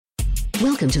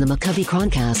Welcome to the McCovey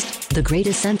Chroncast, the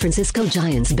greatest San Francisco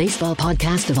Giants baseball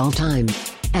podcast of all time.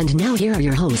 And now here are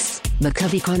your hosts,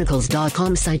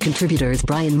 McCoveyChronicles.com site contributors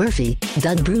Brian Murphy,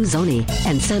 Doug Bruzzoni,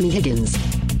 and Sammy Higgins.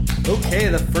 Okay,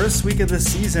 the first week of the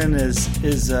season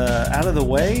is out of the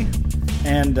way,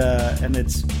 and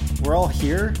we're all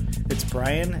here. It's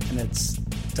Brian, and it's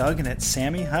Doug, and it's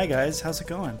Sammy. Hi guys, how's it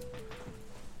going?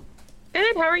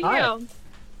 Good. How are you?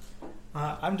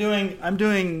 I'm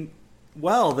doing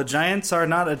well. The Giants are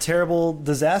not a terrible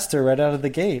disaster right out of the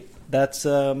gate. That's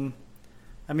we'll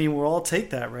all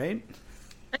take that, right?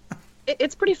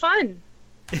 It's pretty fun.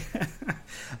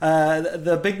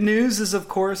 The big news is, of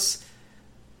course,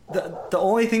 the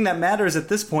only thing that matters at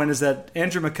this point is that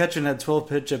Andrew McCutchen had 12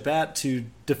 pitch at bat to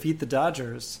defeat the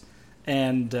Dodgers,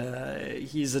 and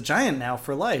he's a Giant now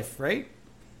for life, right?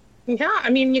 Yeah,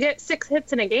 you get 6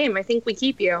 hits in a game. I think we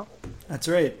keep you. That's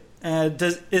right.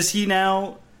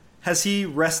 Has he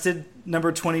wrested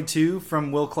number 22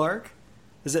 from Will Clark?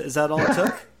 Is that all it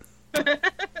took?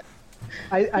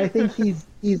 I think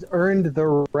he's earned the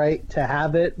right to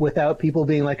have it without people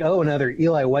being like, oh, another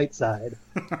Eli Whiteside.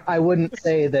 I wouldn't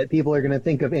say that people are going to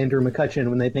think of Andrew McCutchen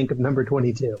when they think of number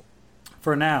 22.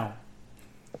 For now.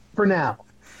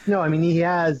 No, he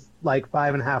has like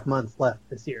 5.5 months left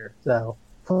this year. So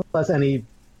plus any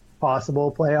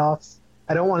possible playoffs.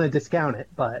 I don't want to discount it,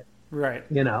 but right.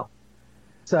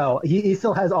 So he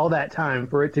still has all that time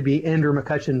for it to be Andrew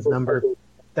McCutchen's number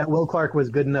that Will Clark was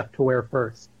good enough to wear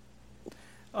first.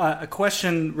 A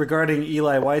question regarding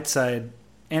Eli Whiteside.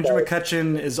 Andrew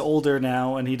McCutchen is older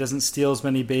now, and he doesn't steal as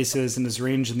many bases, and his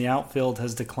range in the outfield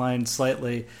has declined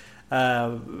slightly.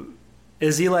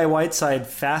 Is Eli Whiteside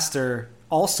faster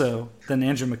also than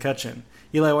Andrew McCutchen?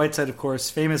 Eli Whiteside, of course,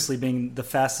 famously being the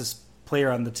fastest player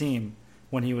on the team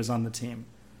when he was on the team.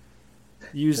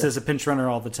 Used as a pinch runner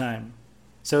all the time.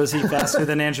 So is he faster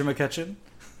than Andrew McCutchen?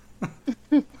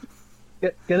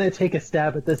 Gonna take a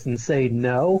stab at this and say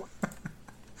no.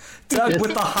 Doug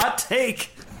with the hot take.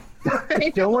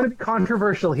 I don't want to be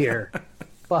controversial here,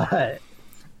 but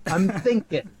I'm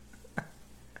thinking.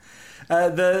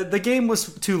 The game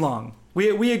was too long.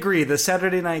 We agree. The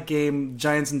Saturday night game,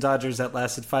 Giants and Dodgers, that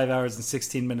lasted 5 hours and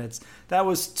 16 minutes. That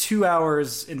was 2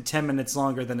 hours and 10 minutes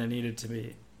longer than it needed to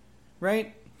be.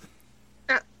 Right?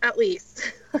 At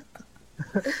least.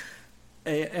 Go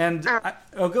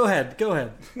ahead.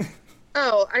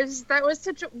 That was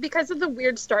because of the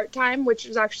weird start time,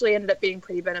 which actually ended up being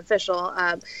pretty beneficial.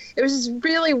 It was this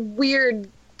really weird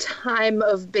time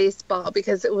of baseball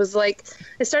because it was like,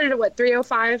 it started at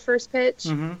 3:05 first pitch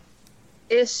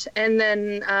ish. And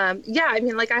then, I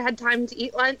had time to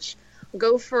eat lunch,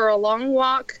 go for a long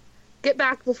walk, get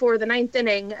back before the 9th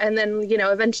inning, and then,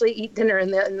 eventually eat dinner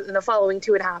in the following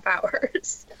 2.5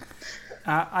 hours.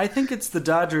 I think it's the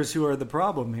Dodgers who are the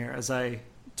problem here, as I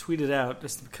tweeted out,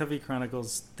 just the McCovey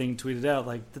Chronicles thing tweeted out,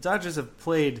 like, the Dodgers have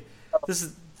played,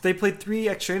 they played 3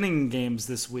 extra inning games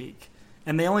this week,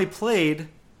 and they only played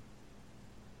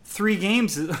 3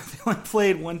 games. They only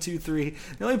played they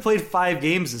only played 5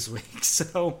 games this week.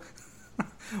 So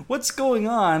what's going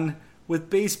on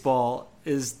with baseball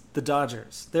is the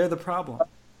Dodgers. They're the problem.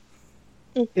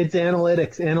 It's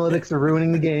analytics. Analytics are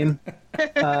ruining the game.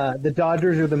 The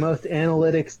Dodgers are the most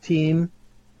analytics team,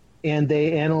 and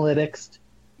the analytics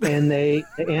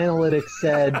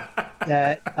said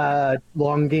that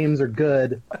long games are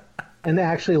good, and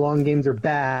actually long games are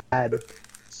bad.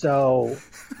 So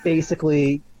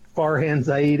basically, Farhan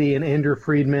Zaidi and Andrew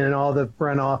Friedman and all the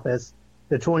front office,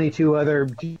 the 22 other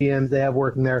GMs they have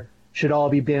working there, should all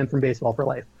be banned from baseball for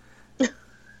life.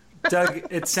 Doug,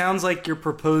 it sounds like you're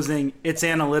proposing it's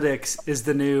analytics is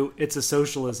the new it's a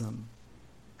socialism.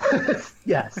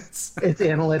 Yes, it's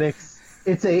analytics.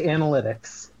 It's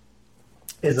analytics.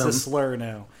 It's a slur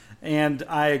now, and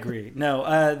I agree.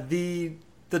 No, the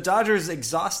Dodgers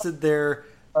exhausted their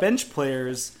bench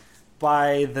players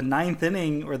by the 9th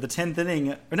inning or the 10th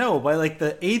inning, by like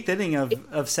the 8th inning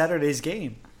of Saturday's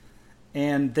game,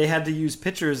 and they had to use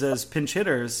pitchers as pinch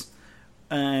hitters,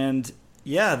 and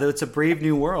yeah, it's a brave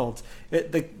new world.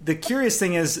 The curious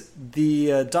thing is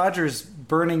the Dodgers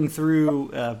burning through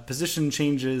position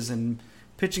changes and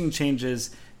pitching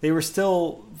changes. They were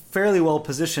still fairly well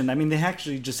positioned. They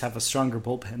actually just have a stronger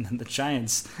bullpen than the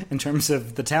Giants in terms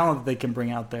of the talent that they can bring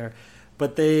out there.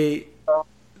 But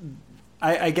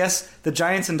I guess the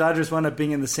Giants and Dodgers wound up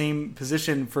being in the same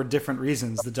position for different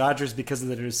reasons. The Dodgers because of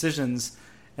their decisions,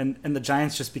 and the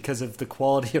Giants just because of the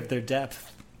quality of their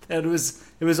depth. It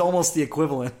was almost the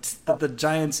equivalent that the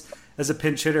Giants, as a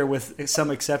pinch hitter, with some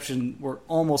exception, were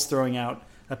almost throwing out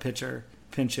a pitcher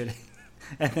pinch hitting.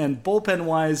 And then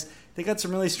bullpen-wise, they got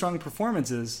some really strong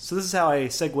performances. So this is how I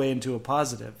segue into a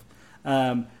positive.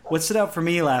 What stood out for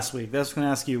me last week? That's what I'm going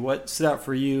to ask you. What stood out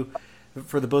for you,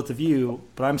 for the both of you?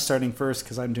 But I'm starting first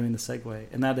because I'm doing the segue.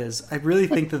 And that is, I really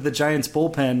think that the Giants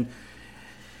bullpen,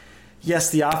 yes,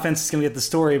 the offense is going to get the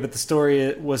story, but the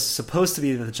story was supposed to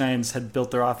be that the Giants had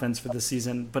built their offense for the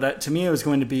season. But to me, it was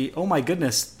going to be, oh my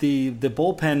goodness, the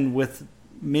bullpen, with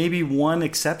maybe one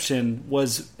exception,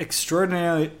 was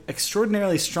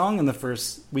extraordinarily strong in the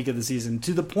first week of the season,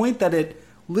 to the point that it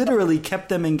literally kept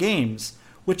them in games,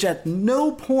 which at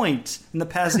no point in the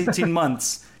past 18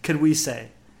 months could we say.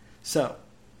 So,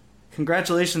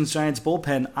 congratulations, Giants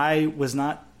bullpen. I was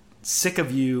not sick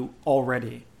of you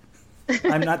already.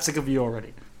 I'm not sick of you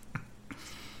already.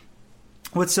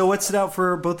 What stood out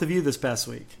for both of you this past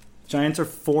week? Giants are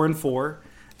 4-4,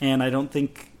 and I don't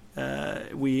think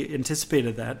we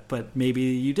anticipated that, but maybe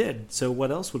you did. So what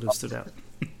else would have stood out?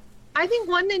 I think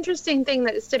one interesting thing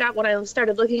that stood out when I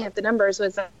started looking at the numbers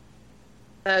was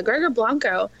Gregor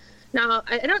Blanco. Now,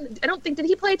 I don't think, did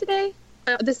he play today?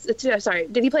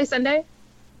 Did he play Sunday?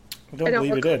 I don't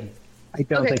believe he did. I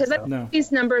don't think so. No.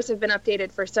 These numbers have been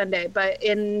updated for Sunday, but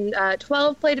in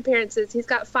 12 plate appearances, he's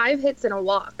got 5 hits and a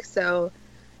walk. So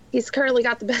he's currently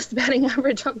got the best batting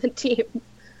average on the team.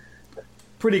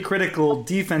 Pretty critical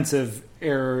defensive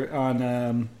error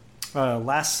on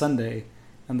last Sunday,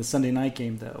 on the Sunday night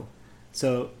game, though.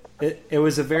 So it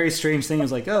was a very strange thing. It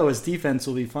was like, oh, his defense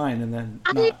will be fine, and then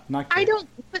not good. I don't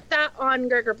put that on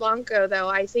Gregor Blanco, though.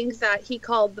 I think that he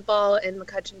called the ball and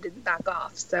McCutchen didn't back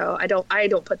off, so I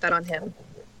don't put that on him.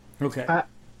 Okay.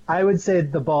 I would say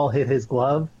the ball hit his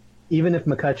glove. Even if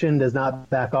McCutchen does not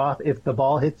back off, if the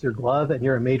ball hits your glove and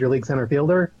you're a major league center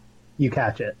fielder, you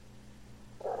catch it.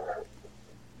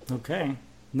 Okay.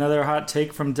 Another hot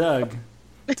take from Doug.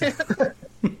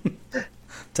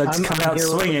 Doug's come out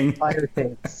swinging. Fire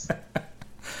takes.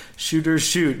 Shooters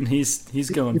shoot, and he's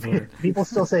going for it. People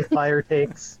still say fire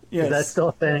takes. Yes. Is that still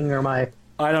a thing, or am I?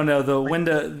 I don't know. The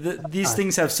window. These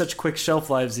things have such quick shelf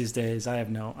lives these days. I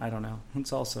don't know.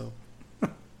 It's also.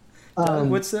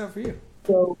 What's that for you?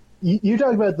 So you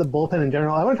talk about the bullpen in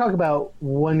general. I want to talk about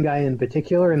one guy in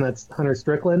particular, and that's Hunter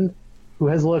Strickland, who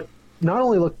has not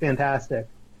only looked fantastic,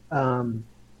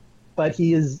 but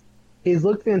he's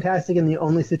looked fantastic in the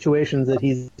only situations that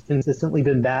he's consistently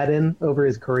been bad in over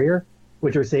his career,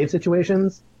 which are save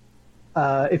situations.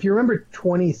 If you remember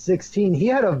 2016, he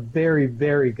had a very,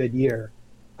 very good year.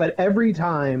 But every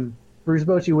time Bruce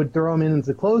Bochy would throw him in as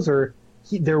a closer,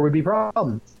 there would be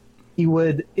problems. It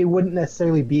wouldn't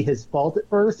necessarily be his fault at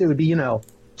first. It would be,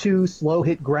 2 slow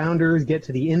hit grounders, get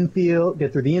through the infield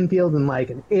and like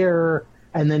an error,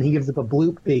 and then he gives up a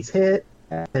bloop base hit,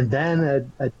 and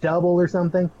then a double or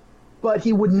something. But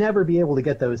he would never be able to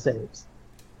get those saves.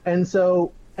 And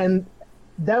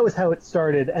that was how it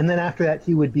started. And then after that,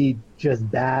 he would be just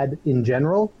bad in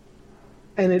general.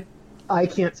 And I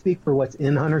can't speak for what's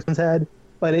in Hunter's head,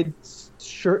 but it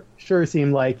sure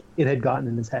seemed like it had gotten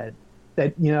in his head.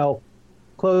 That,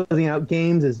 closing out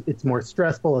games it's more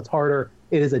stressful, it's harder.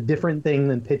 It is a different thing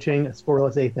than pitching a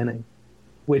scoreless 8th inning,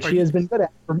 which he has been good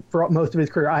at for most of his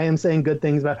career. I am saying good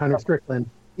things about Hunter Strickland,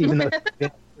 even though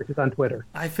it's on Twitter.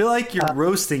 I feel like you're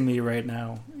roasting me right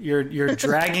now. You're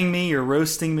dragging me. You're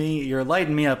roasting me. You're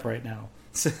lighting me up right now.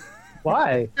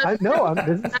 Why?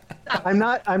 I'm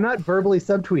not verbally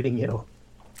subtweeting you.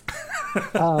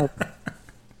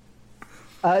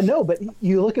 No, but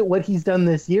you look at what he's done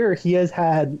this year. He has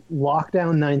had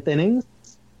lockdown 9th innings.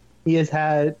 He has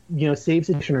had, save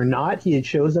situation or not, he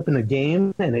shows up in a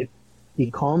game and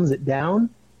he calms it down.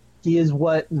 He is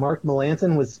what Mark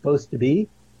Melancon was supposed to be.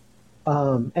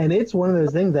 And it's one of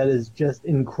those things that is just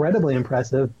incredibly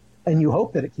impressive, and you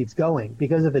hope that it keeps going,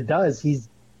 because if it does, he's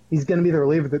going to be the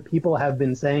reliever that people have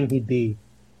been saying he'd be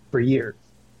for years.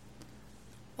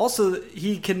 Also,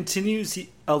 he continues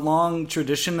a long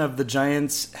tradition of the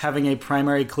Giants having a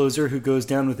primary closer who goes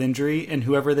down with injury, and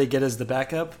whoever they get as the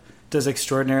backup does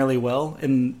extraordinarily well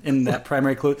in that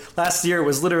primary close. Last year it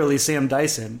was literally Sam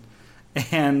Dyson,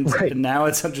 and now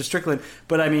it's Hunter Strickland.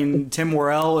 But I mean, Tim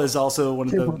Worrell is also one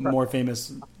of the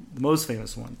most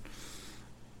famous one.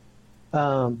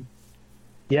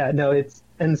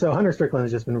 And so Hunter Strickland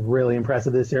has just been really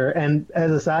impressive this year. And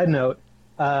as a side note,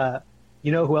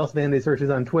 who else Van Day searches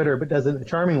on Twitter but does it in a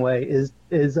charming way is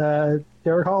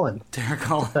Derek Holland. Derek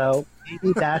Holland. So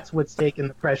maybe that's what's taken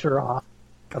the pressure off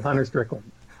of Hunter Strickland.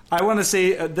 I want to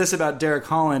say this about Derek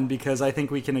Holland, because I think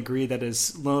we can agree that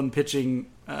his lone pitching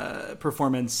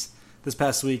performance this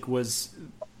past week was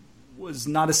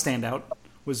not a standout,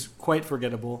 was quite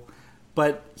forgettable.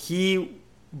 But he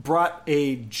brought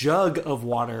a jug of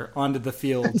water onto the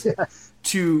field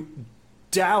to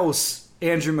douse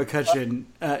Andrew McCutchen.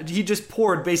 He just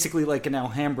poured basically like an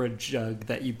Alhambra jug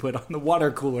that you put on the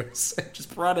water coolers.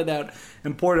 Just brought it out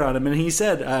and poured it on him. And he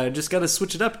said, just got to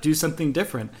switch it up, do something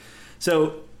different.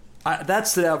 So that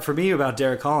stood out for me about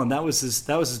Derek Holland. That was his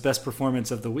best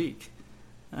performance of the week.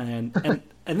 And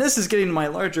this is getting to my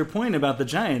larger point about the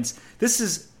Giants. This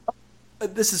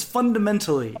is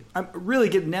fundamentally, I'm really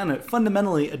getting down to it,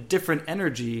 fundamentally a different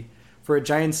energy for a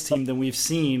Giants team than we've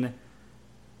seen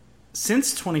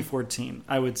since 2014,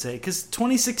 I would say. Because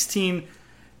 2016,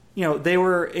 they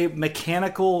were a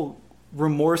mechanical,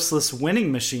 remorseless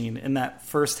winning machine in that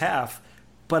first half.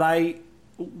 But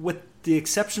with the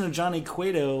exception of Johnny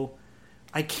Cueto,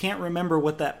 I can't remember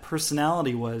what that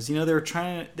personality was. They were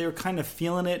kind of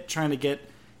feeling it, trying to get,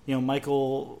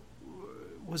 Michael,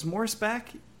 was Morris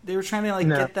back? They were trying to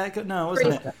get that. No, it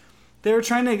wasn't it. They were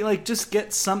trying to just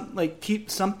get keep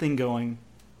something going.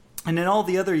 And in all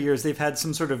the other years, they've had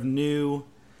some sort of new.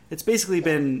 It's basically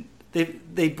been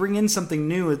they bring in something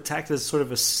new, attacked as sort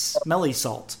of a smelly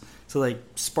salt to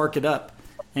spark it up.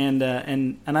 And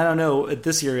I don't know.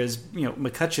 This year is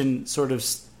McCutchen sort of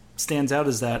stands out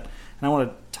as that. And I want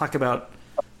to talk about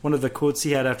one of the quotes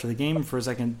he had after the game for a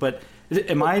second. But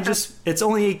am I just? It's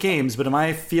only 8 games, but am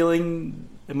I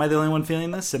the only one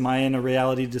feeling this? Am I in a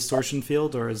reality distortion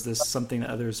field, or is this something that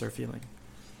others are feeling?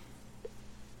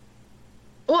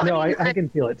 Well, no, I can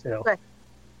feel it too. Okay.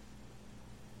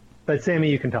 But Sammy,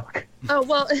 you can talk. Oh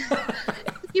well,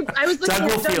 I was looking.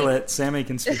 Doug will feel it. Sammy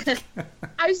can speak.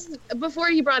 Before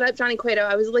you brought up Johnny Cueto,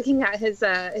 I was looking at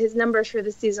his numbers for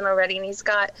the season already, and he's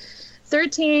got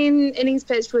 13 innings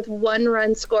pitched with 1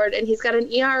 run scored, and he's got an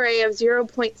ERA of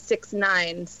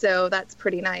 0.69. So that's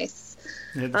pretty nice.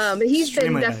 He's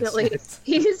been definitely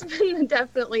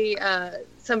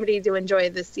somebody to enjoy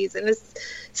this season. This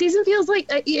season feels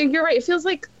like you're right. It feels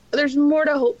like there's more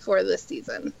to hope for this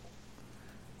season.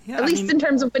 Yeah, At least in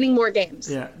terms of winning more games.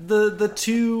 Yeah, the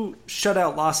 2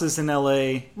 shutout losses in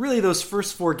LA. Really, those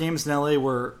first 4 games in LA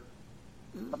were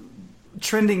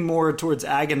trending more towards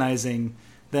agonizing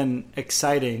than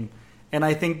exciting, and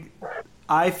I think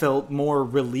I felt more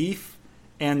relief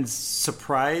and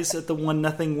surprise at the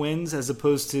 1-0 wins as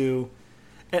opposed to,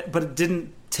 but it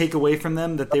didn't take away from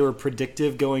them that they were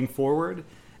predictive going forward.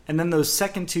 And then those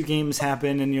second 2 games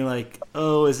happen, and you're like,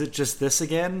 oh, is it just this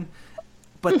again?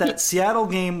 But that Seattle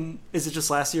game, is it just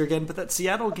last year again? But that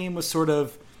Seattle game was sort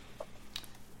of,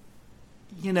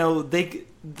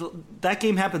 that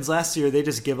game happens last year, they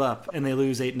just give up and they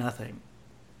lose 8-0.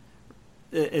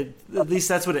 At least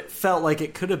that's what it felt like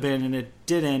it could have been, and it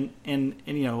didn't. And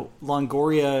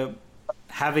Longoria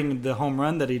having the home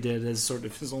run that he did as sort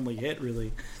of his only hit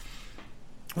really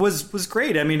was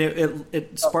great. I mean,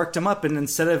 it sparked them up, and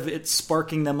instead of it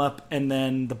sparking them up and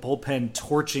then the bullpen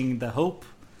torching the hope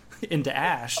into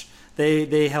ash,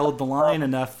 they held the line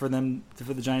enough for the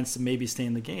Giants to maybe stay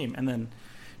in the game, and then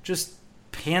just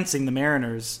pantsing the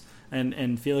Mariners.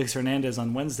 And Felix Hernandez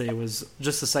on Wednesday was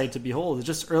just a sight to behold.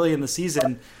 Just early in the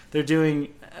season, they're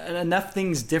doing enough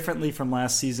things differently from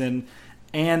last season,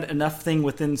 and enough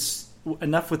within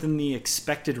the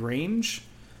expected range,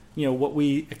 what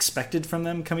we expected from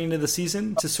them coming into the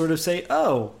season, to sort of say,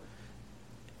 oh,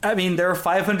 I mean, they're a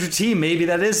 500 team. Maybe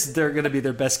they're going to be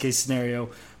their best case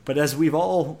scenario. But as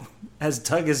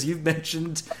Doug, as you've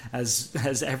mentioned,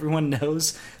 as everyone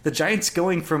knows, the Giants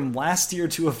going from last year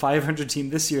to a 500 team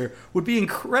this year would be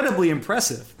incredibly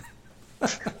impressive.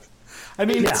 I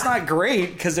mean, It's not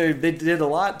great because they did a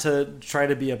lot to try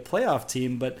to be a playoff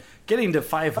team, but getting to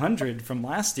 500 from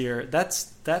last year,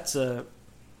 that's a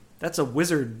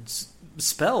wizard's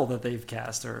spell that they've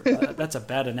cast, or that's a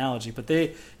bad analogy, but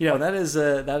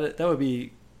that would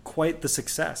be quite the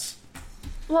success.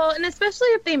 Well, and especially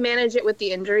if they manage it with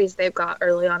the injuries they've got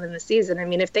early on in the season. I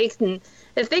mean, if they can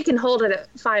hold it at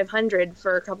 500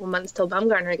 for a couple months till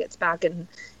Bumgarner gets back and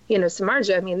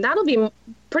Samardzija, I mean, that'll be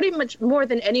pretty much more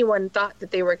than anyone thought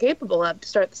that they were capable of to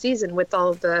start the season with all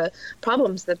of the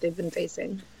problems that they've been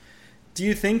facing. Do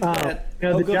you think that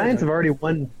the Giants have already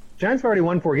won? Giants have already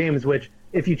won 4 games, which,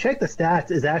 if you check the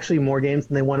stats, is actually more games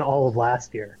than they won all of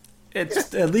last year.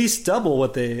 It's at least double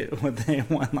what they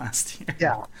won last year.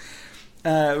 Yeah.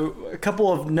 A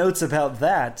couple of notes about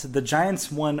that. The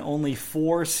Giants won only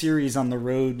 4 series on the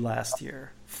road last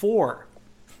year. 4.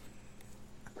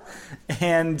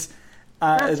 And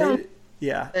they've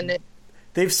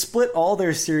split all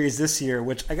their series this year,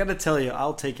 which I got to tell you,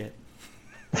 I'll take it.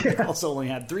 They also only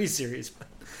had 3 series. But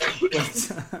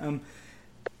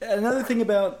another thing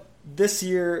about this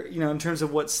year, in terms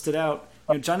of what stood out,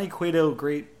 Johnny Cueto,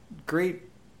 great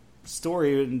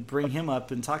story, and bring him up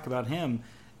and talk about him.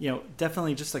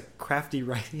 Definitely just a crafty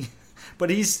writing But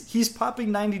he's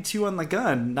popping 92 on the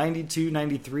gun, 92,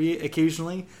 93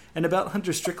 occasionally. And about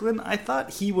Hunter Strickland, I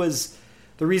thought he was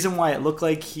the reason why it looked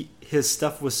like his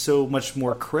stuff was so much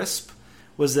more crisp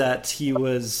was that he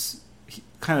was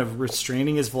kind of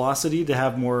restraining his velocity to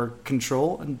have more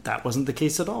control, and that wasn't the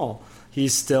case at all.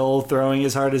 He's still throwing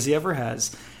as hard as he ever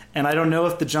has. And I don't know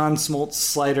if the John Smoltz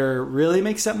slider really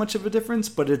makes that much of a difference,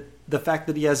 but the fact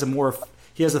that he has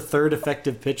a third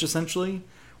effective pitch essentially,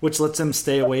 which lets him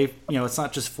stay away. It's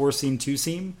not just 4-seam,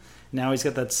 2-seam. Now he's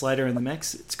got that slider in the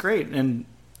mix. It's great. And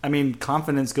I mean,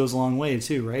 confidence goes a long way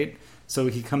too, right? So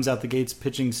he comes out the gates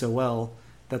pitching so well,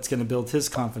 that's going to build his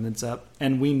confidence up.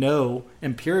 And we know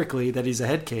empirically that he's a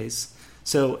head case.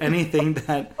 So anything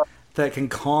that can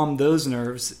calm those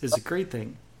nerves is a great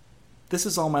thing. This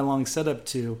is all my long setup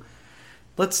to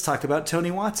let's talk about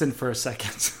Tony Watson for a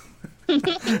second.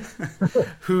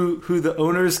 who the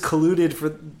owners colluded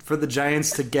for the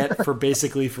Giants to get for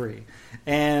basically free.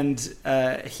 And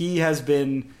he has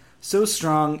been so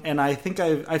strong, and I think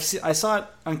I saw it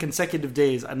on consecutive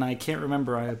days, and I can't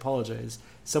remember, I apologize.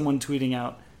 Someone tweeting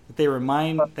out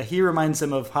that he reminds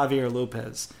them of Javier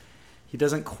Lopez. He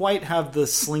doesn't quite have the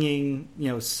slinging,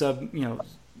 the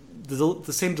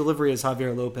same delivery as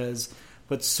Javier Lopez,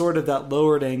 but sort of that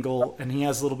lowered angle, and he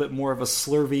has a little bit more of a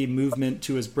slurvy movement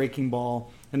to his breaking ball,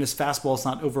 and his fastball is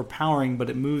not overpowering, but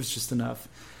it moves just enough.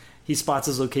 He spots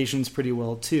his locations pretty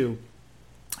well, too.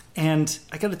 And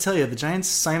I got to tell you, the Giants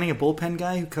signing a bullpen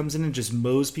guy who comes in and just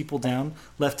mows people down,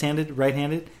 left-handed,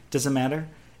 right-handed, doesn't matter,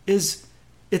 it's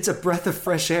a breath of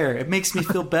fresh air. It makes me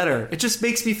feel better. It just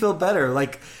makes me feel better.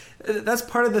 Like, that's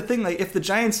part of the thing. Like, if the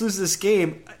Giants lose this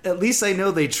game, at least I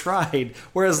know they tried.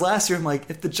 Whereas last year, I'm like,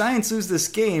 if the Giants lose this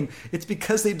game, it's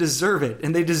because they deserve it.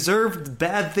 And they deserve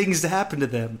bad things to happen to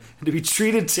them. And to be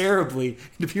treated terribly.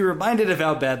 And to be reminded of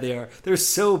how bad they are. They're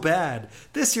so bad.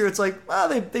 This year, it's like, well,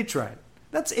 they tried.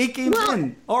 That's 8 games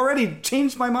in. Already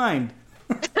changed my mind.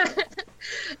 And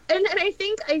I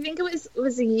think it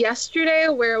was yesterday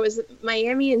where it was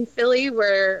Miami and Philly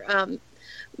where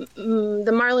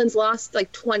the Marlins lost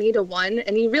like 20-1,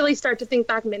 and you really start to think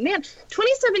back, man,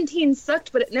 2017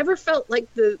 sucked, but it never felt like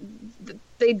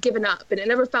they'd given up, and it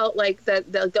never felt like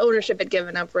the ownership had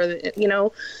given up,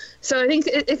 So I think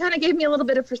it kind of gave me a little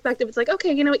bit of perspective. It's like,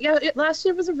 okay, last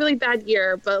year was a really bad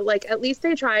year, but like at least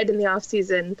they tried in the off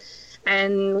season,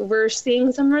 and we're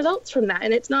seeing some results from that,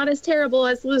 and it's not as terrible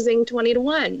as losing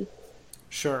 20-1.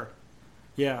 Sure,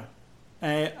 yeah,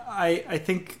 I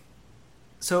think.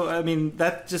 So, I mean,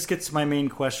 that just gets to my main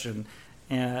question.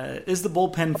 Is the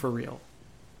bullpen for real?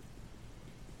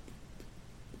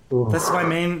 Ooh. That's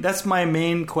my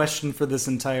main question for this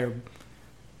entire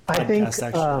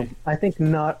podcast, I think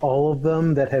not all of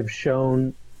them that have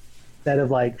shown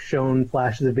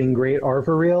flashes of being great are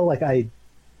for real. Like,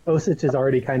 Osich has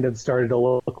already kind of started to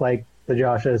look like the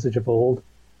Josh Osich of old.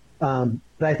 But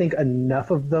I think enough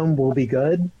of them will be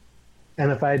good.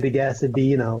 And if I had to guess, it'd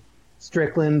be,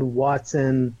 Strickland,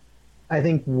 Watson. I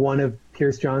think one of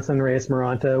Pierce Johnson, Reyes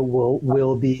Maranta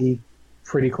will be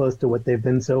pretty close to what they've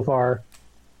been so far.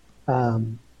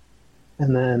 And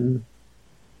then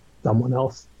someone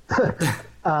else. But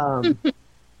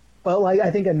I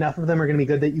think enough of them are going to be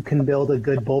good that you can build a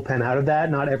good bullpen out of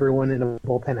that. Not everyone in a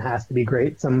bullpen has to be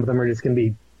great. Some of them are just going to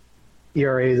be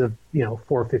ERAs of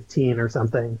 4.15 or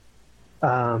something.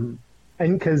 And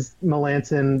because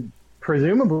Melancon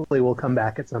presumably will come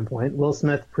back at some point. Will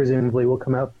Smith presumably will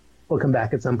come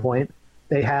back at some point.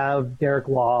 They have Derek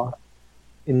Law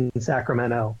in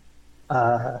Sacramento.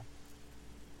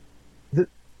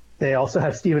 They also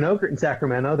have Steven Okert in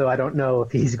Sacramento, though I don't know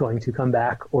if he's going to come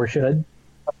back or should.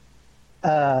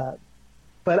 But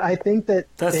I think that's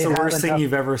the worst thing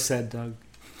you've ever said, Doug.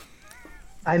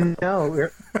 I know.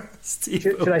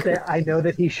 Should I say I know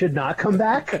that he should not come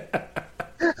back?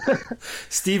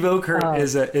 Steve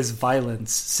Okert is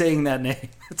violence. Saying that name,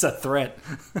 it's a threat.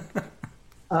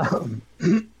 But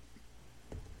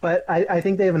I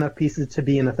think they have enough pieces to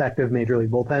be an effective major league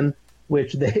bullpen,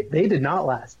 which they did not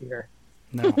last year.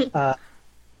 No.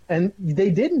 And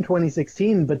they did in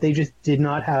 2016, but they just did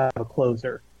not have a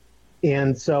closer.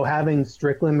 And so having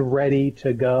Strickland ready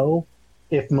to go,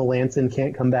 if Melancon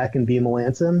can't come back and be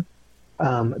Melancon,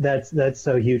 that's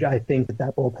so huge. I think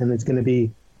that bullpen is going to be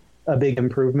a big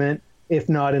improvement, if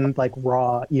not in like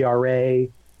raw ERA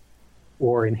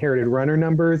or inherited runner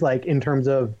numbers, like in terms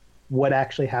of what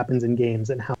actually happens in games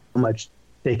and how much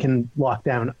they can lock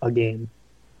down a game.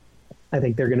 I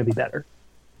think they're going to be better.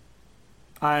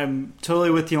 I'm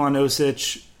totally with you on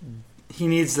Osich. He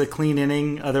needs the clean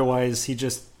inning, otherwise he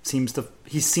just seems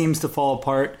to fall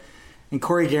apart. And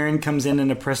Corey Guerin comes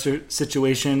in a pressure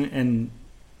situation, and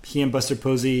he and Buster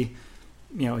Posey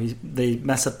they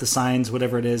mess up the signs,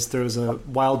 whatever it is. There was a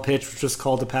wild pitch, which was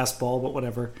called a pass ball, but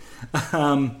whatever.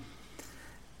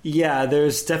 Yeah,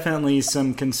 there's definitely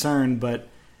some concern, but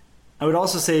I would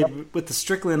also say with the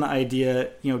Strickland idea,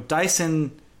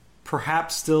 Dyson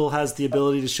perhaps still has the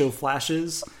ability to show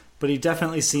flashes, but he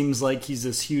definitely seems like he's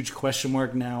this huge question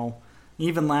mark now.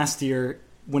 Even last year,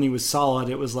 when he was solid,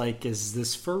 it was like, is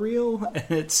this for real? And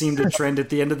it seemed to trend at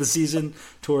the end of the season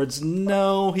towards,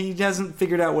 no, he hasn't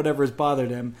figured out whatever's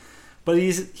bothered him. But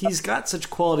he's got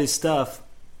such quality stuff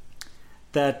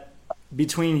that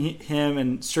between him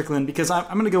and Strickland, because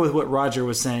I'm going to go with what Roger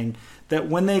was saying, that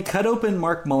when they cut open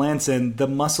Mark Melancon, the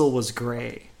muscle was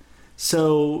gray.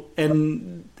 So,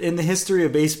 and in the history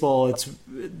of baseball,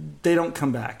 they don't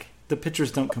come back. The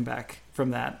pitchers don't come back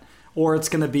from that. Or it's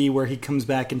going to be where he comes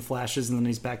back in flashes and then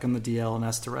he's back on the DL and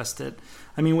has to rest it.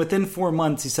 I mean, within 4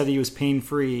 months, he said he was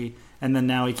pain-free, and then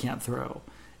now he can't throw.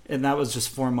 And that was just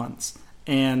 4 months.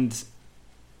 And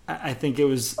I think it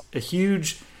was a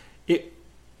huge...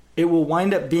 It will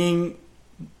wind up being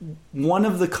one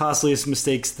of the costliest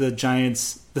mistakes the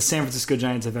San Francisco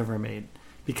Giants have ever made,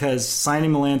 because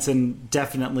signing Melancon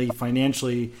definitely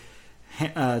financially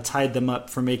tied them up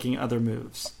for making other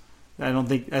moves. I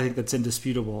think that's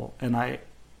indisputable, and I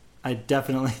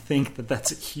definitely think that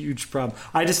that's a huge problem.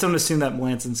 I just don't assume that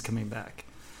Melancon's coming back.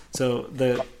 So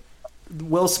the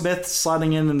Will Smith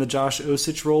slotting in the Josh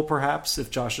Osich role, perhaps,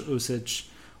 if Josh Osich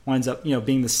winds up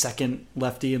being the second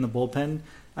lefty in the bullpen.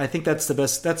 I think that's the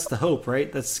best. That's the hope, right?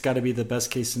 That's got to be the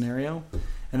best case scenario.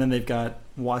 And then they've got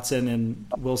Watson and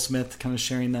Will Smith kind of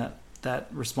sharing that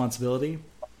responsibility.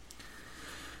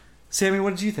 Sammy, what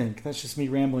did you think? That's just me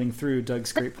rambling through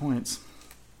Doug's great points.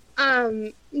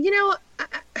 I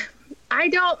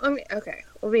don't. Okay,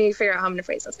 let me figure out how I'm going to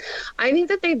phrase this. I think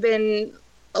that they've been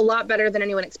a lot better than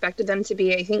anyone expected them to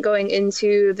be. I think going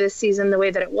into this season the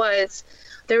way that it was,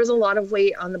 there was a lot of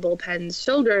weight on the bullpen's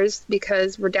shoulders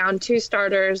because we're down 2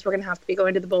 starters. We're going to have to be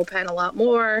going to the bullpen a lot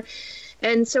more.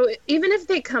 And so even if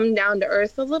they come down to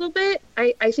earth a little bit,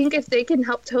 I think if they can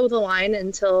help toe the line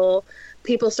until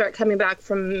people start coming back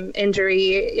from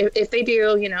injury, if they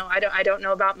do, I don't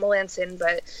know about Melancon,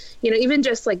 but, even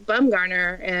just like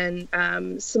Bumgarner and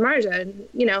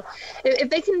Samardzija, if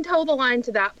they can toe the line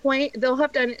to that point, they'll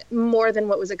have done more than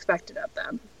what was expected of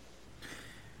them.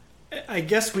 I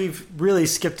guess we've really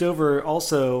skipped over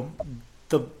also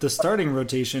the starting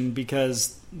rotation,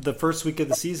 because the first week of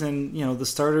the season,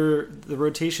 the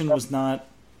rotation was not.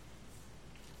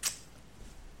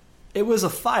 It was a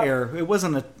fire. It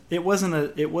wasn't a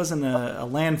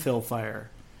landfill fire.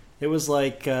 It was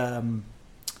like it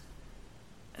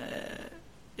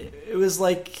was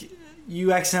like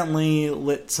you accidentally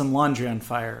lit some laundry on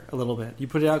fire a little bit. You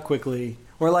put it out quickly.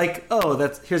 Or like,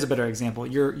 here's a better example.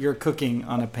 You're cooking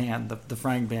on a pan. The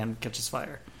frying pan catches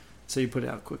fire. So you put it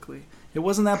out quickly. It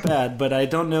wasn't that bad, but I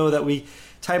don't know that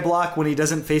Ty Blach, when he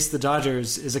doesn't face the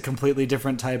Dodgers, is a completely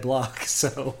different Ty Blach.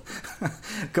 So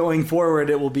going forward,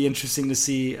 it will be interesting to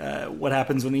see what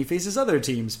happens when he faces other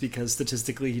teams, because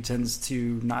statistically he tends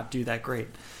to not do that great,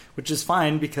 which is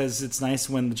fine because it's nice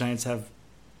when the Giants have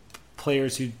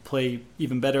players who play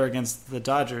even better against the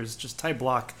Dodgers. Just Ty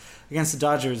Blach against the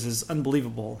Dodgers is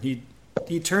unbelievable. He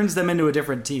turns them into a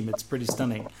different team. It's pretty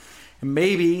stunning. And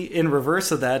maybe in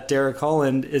reverse of that, Derek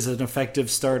Holland is an effective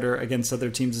starter against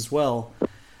other teams as well.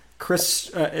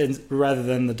 Rather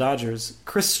than the Dodgers.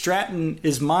 Chris Stratton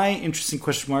is my interesting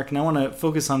question mark, and I want to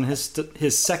focus on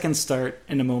his second start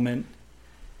in a moment.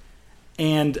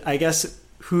 And I guess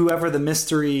whoever the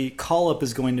mystery call-up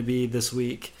is going to be this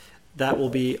week, that will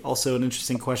be also an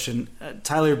interesting question.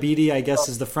 Tyler Beede, I guess,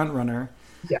 is the front runner.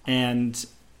 Yeah. And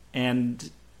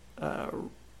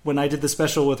when I did the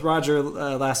special with Roger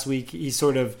last week, he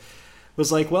sort of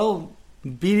was like, well,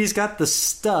 Beaty's got the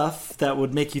stuff that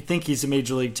would make you think he's a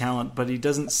major league talent, but he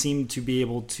doesn't seem to be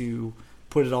able to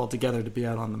put it all together to be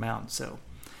out on the mound. So,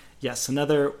 yes,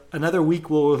 another week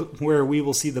where we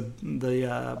will see the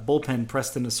bullpen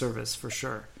pressed into service for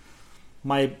sure.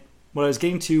 What I was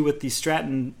getting to with the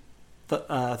Stratton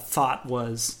thought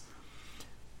was,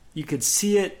 you could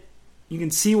see it. You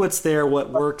can see what's there, what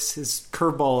works. His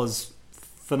curveball is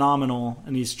phenomenal,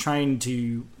 and he's trying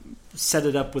to set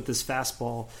it up with his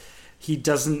fastball. He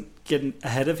doesn't get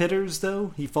ahead of hitters,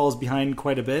 though. He falls behind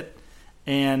quite a bit.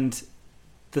 And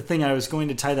the thing I was going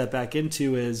to tie that back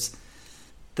into is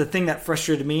the thing that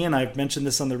frustrated me, and I've mentioned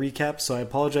this on the recap, so I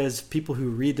apologize to people who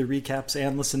read the recaps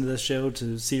and listen to this show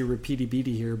to see a repeaty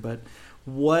beady here, but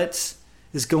what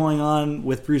is going on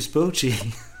with Bruce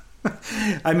Bochy?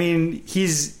 I mean,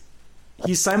 he's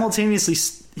simultaneously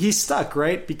he's stuck,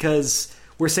 right? Because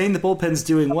we're saying the bullpen's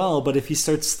doing well, but if he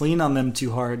starts to lean on them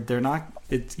too hard, they're not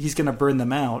he's going to burn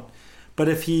them out. But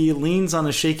if he leans on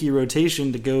a shaky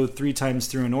rotation to go 3 times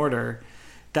through an order,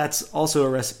 that's also a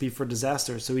recipe for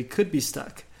disaster. So he could be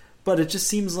stuck. But it just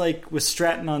seems like with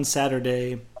Stratton on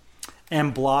Saturday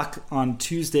and Block on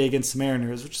Tuesday against the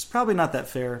Mariners, which is probably not that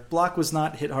fair. Block was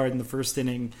not hit hard in the first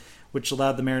inning, which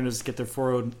allowed the Mariners to get their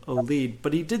 4-0 lead.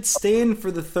 But he did stay in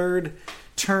for the third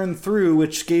turn through,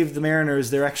 which gave the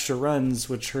Mariners their extra runs,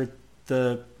 which hurt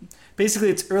the... Basically,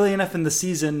 it's early enough in the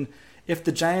season. If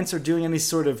the Giants are doing any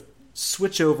sort of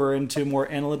switch over into a more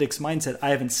analytics mindset, I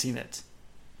haven't seen it.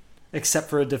 Except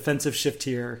for a defensive shift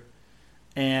here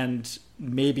and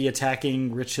maybe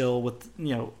attacking Rich Hill with,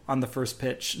 on the first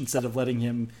pitch instead of letting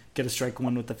him get a strike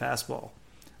one with the fastball.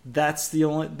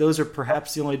 Those are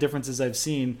perhaps the only differences I've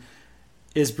seen.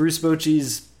 Is Bruce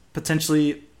Bochy's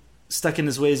potentially stuck in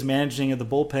his ways managing of the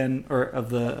bullpen or of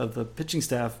the pitching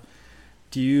staff?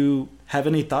 Do you have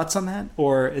any thoughts on that?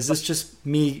 Or is this just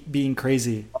me being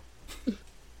crazy?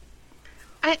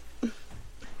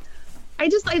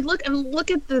 I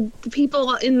look at the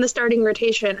people in the starting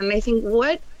rotation, and I think,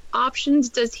 what options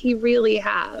does he really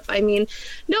have? I mean,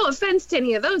 no offense to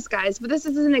any of those guys, but this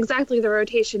isn't exactly the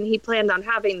rotation he planned on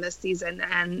having this season.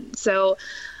 And so,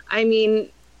 I mean,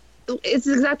 it's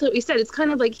exactly what we said. It's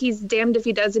kind of like he's damned if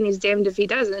he does and he's damned if he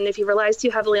doesn't. And if he relies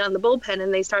too heavily on the bullpen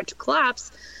and they start to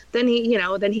collapse, then he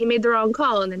made the wrong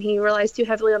call. And then he relies too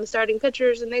heavily on the starting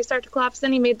pitchers and they start to collapse,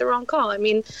 then he made the wrong call. I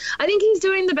mean, I think he's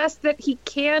doing the best that he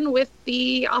can with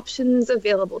the options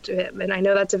available to him. And I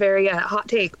know that's a very hot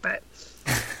take, but...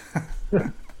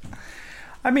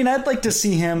 I mean, I'd like to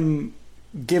see him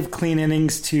give clean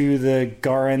innings to the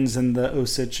Garins and the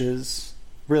Osiches.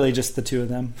 Really just the two of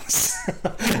them.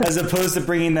 As opposed to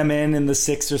bringing them in the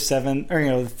 6th or 7th,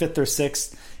 or, the 5th or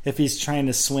 6th, if he's trying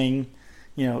to swing,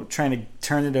 trying to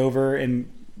turn it over and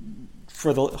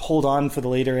hold on for the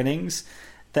later innings.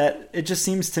 That it just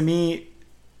seems to me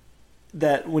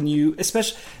that when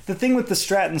especially the thing with the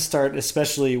Stratton start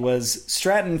especially was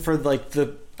Stratton for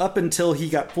up until he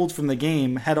got pulled from the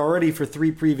game had already for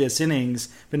 3 previous innings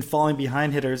been falling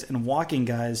behind hitters and walking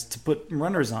guys to put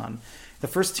runners on. The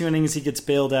first 2 innings he gets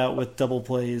bailed out with double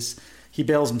plays. He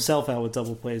bails himself out with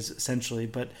double plays essentially,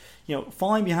 but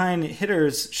falling behind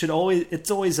hitters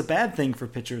it's always a bad thing for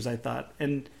pitchers, I thought.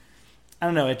 And I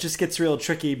don't know, it just gets real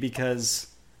tricky because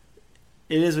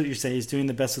it is what you say, he's doing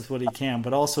the best with what he can,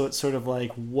 but also it's sort of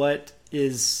like what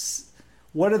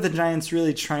are the Giants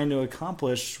really trying to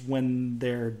accomplish when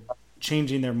they're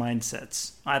changing their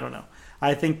mindsets? I don't know.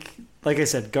 I think, like I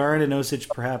said, Garin and Osich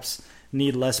perhaps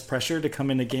need less pressure to come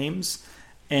into games.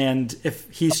 And if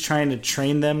he's trying to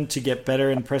train them to get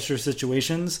better in pressure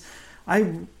situations,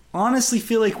 I honestly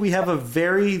feel like we have a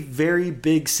very, very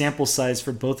big sample size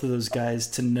for both of those guys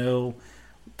to know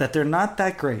that they're not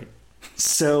that great.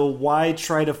 So why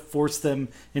try to force them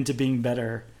into being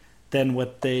better than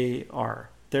what they are?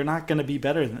 They're not going to be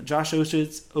better than Josh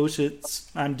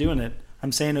Oshit. I'm doing it.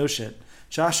 I'm saying Oshit.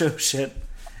 Josh Oshit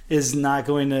is not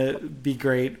going to be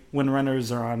great when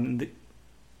runners are on.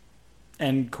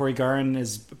 And Corey Garin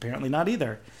is apparently not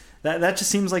either. That just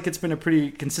seems like it's been a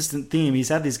pretty consistent theme. He's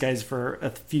had these guys for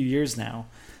a few years now.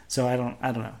 So I don't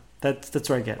know. That's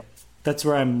where I get. That's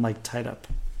where I'm tied up.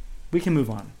 We can move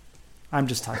on. I'm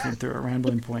just talking through a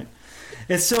rambling point.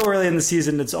 It's so early in the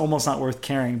season, it's almost not worth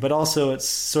caring. But also, it's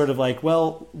sort of like,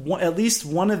 well, at least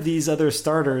one of these other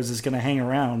starters is going to hang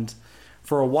around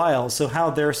for a while. So how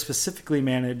they're specifically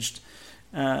managed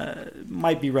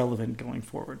might be relevant going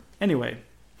forward. Anyway,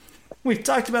 we've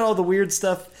talked about all the weird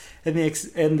stuff and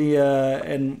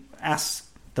asked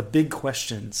the big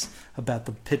questions about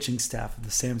the pitching staff of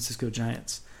the San Francisco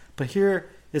Giants. But here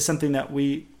is something that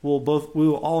we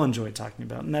will all enjoy talking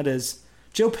about, and that is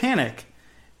Joe Panik.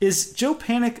 Is Joe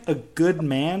Panik a good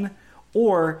man,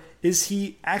 or is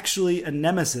he actually a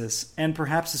nemesis and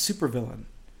perhaps a supervillain?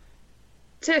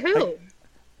 To who?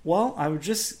 I was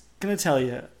just going to tell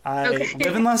you. I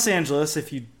live in Los Angeles.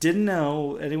 If you didn't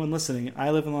know, anyone listening,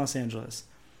 I live in Los Angeles.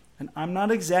 And I'm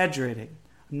not exaggerating.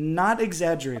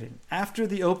 After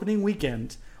the opening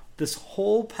weekend, this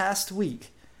whole past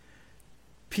week,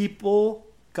 people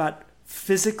got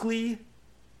visibly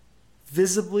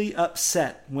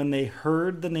upset when they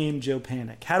heard the name Joe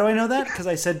Panik. How do I know that? Because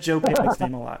I said Joe Panik's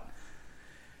name a lot.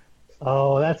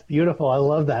 Oh, that's beautiful. I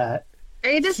love that.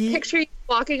 I just picture you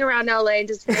walking around LA and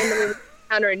just randomly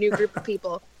encounter a new group of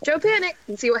people. Joe Panik,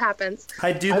 and see what happens.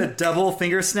 I do the double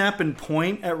finger snap and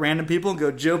point at random people and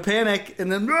go, Joe Panik,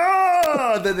 and then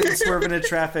they swerve into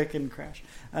traffic and crash.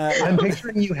 I'm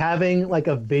picturing you having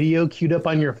a video queued up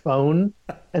on your phone,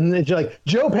 and then you're like,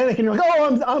 Joe Panik, and you're like,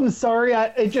 oh, I'm sorry,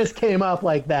 it just came up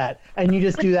like that. And you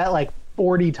just do that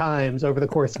 40 times over the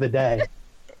course of a day.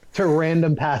 to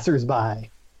random passersby.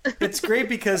 It's great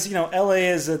because, LA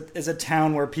is a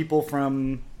town where people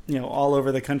from, all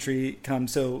over the country come.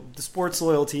 So the sports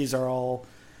loyalties are all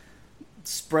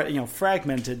spread,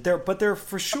 fragmented. But there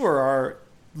for sure are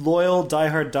loyal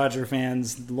diehard Dodger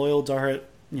fans, loyal diehard,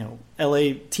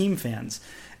 LA team fans.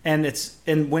 And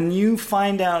when you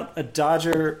find out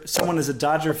someone is a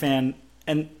Dodger fan,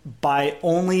 and by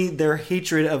only their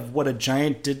hatred of what a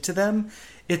Giant did to them,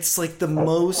 it's like the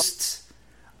most,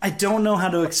 I don't know how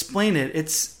to explain it.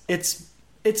 It's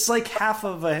like half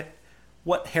of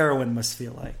what heroin must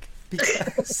feel like,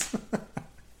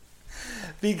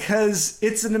 because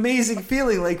it's an amazing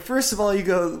feeling. Like, first of all, you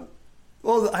go,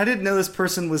 well, I didn't know this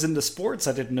person was into sports.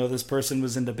 I didn't know this person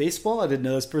was into baseball. I didn't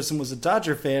know this person was a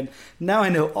Dodger fan. Now I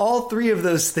know all three of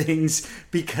those things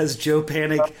because Joe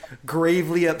Panik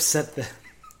gravely upset them.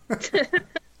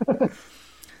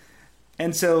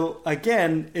 And so,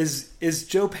 again, is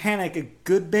Joe Panik a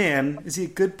good man? Is he a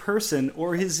good person?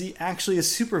 Or is he actually a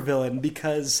supervillain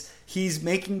because he's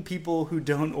making people who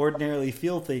don't ordinarily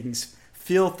feel things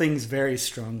very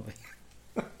strongly?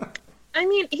 I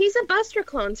mean, he's a Buster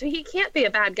clone, so he can't be a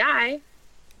bad guy.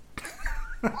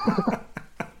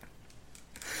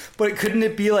 But couldn't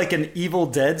it be like an Evil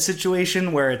Dead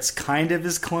situation where it's kind of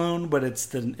his clone, but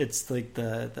it's like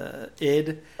the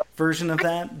id version of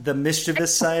that, the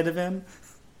mischievous side of him?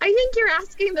 I think you're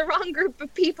asking the wrong group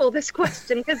of people this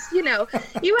question because, you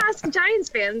ask Giants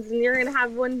fans and you're going to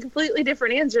have one completely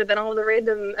different answer than all the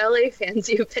random LA fans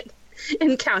you've been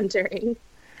encountering.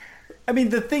 I mean,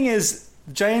 the thing is,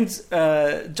 Giants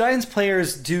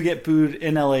players do get booed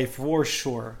in LA for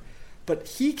sure, but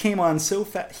he came on so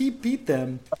fast. He beat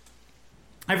them.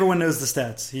 Everyone knows the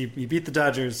stats. He beat the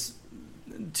Dodgers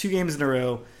 2 games in a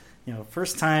row.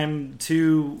 First time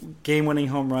 2 game-winning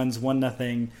home runs,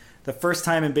 1-0. The first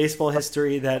time in baseball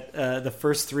history that the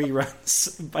first 3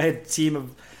 runs by a team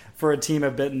have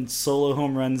been solo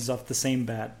home runs off the same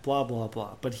bat. Blah blah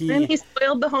blah. But he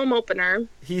spoiled the home opener.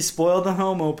 He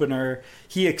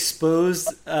exposed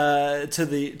to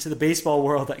the baseball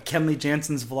world that Kenley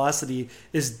Jansen's velocity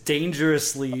is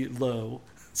dangerously low,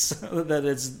 so that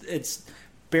it's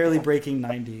barely breaking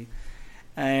 90.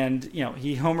 And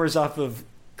he homers off of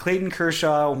Clayton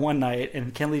Kershaw one night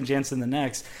and Kenley Jansen the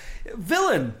next.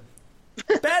 Villain,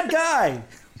 bad guy,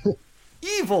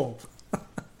 evil.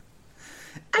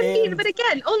 I mean, but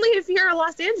again, only if you're a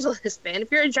Los Angeles fan.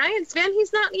 If you're a Giants fan,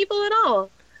 he's not evil at all.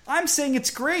 I'm saying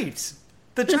it's great.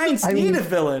 The Giants need a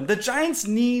villain. The Giants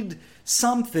need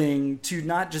something to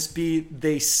not just be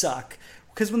they suck.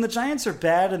 Because when the Giants are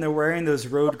bad and they're wearing those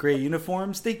road gray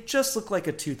uniforms, they just look like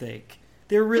a toothache.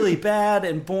 They're really bad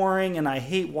and boring, and I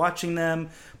hate watching them.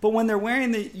 But when they're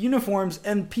wearing the uniforms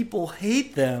and people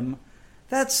hate them,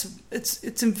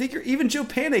 it's invigorating. Even Joe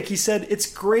Panik, he said, it's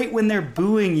great when they're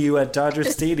booing you at Dodger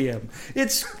Stadium.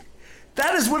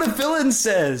 That is what a villain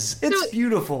says. It's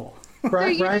beautiful.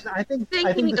 Brian, I think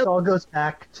this all goes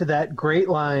back to that great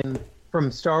line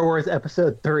from Star Wars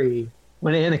Episode 3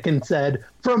 when Anakin said,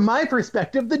 "From my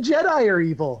perspective, the Jedi are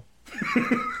evil."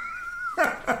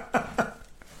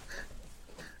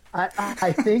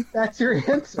 I think that's your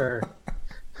answer.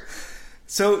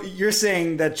 So you're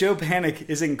saying that Joe Panik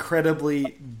is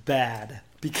incredibly bad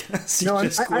because he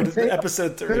just quoted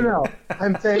Episode 3. No.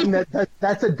 I'm saying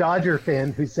that's a Dodger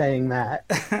fan who's saying that.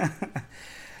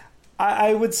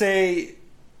 I would say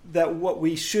that what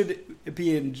we should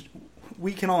be in,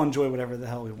 we can all enjoy whatever the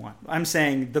hell we want. I'm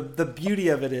saying the beauty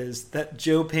of it is that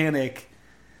Joe Panik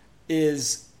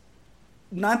is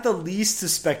not the least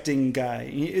suspecting guy,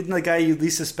 the guy you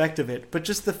least suspect of it, but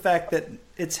just the fact that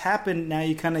it's happened. Now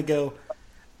you kind of go,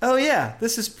 oh yeah,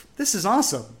 this is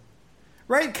awesome,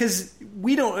 right? Because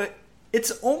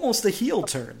it's almost a heel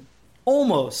turn,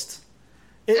 almost.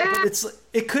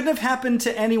 It couldn't have happened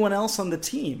to anyone else on the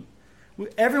team.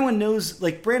 Everyone knows,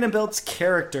 like, Brandon Belt's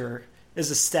character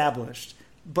is established.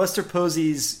 Buster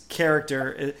Posey's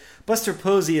character, Buster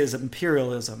Posey is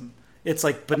imperialism. It's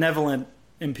like benevolent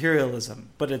imperialism,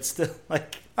 but it's still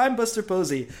like, I'm Buster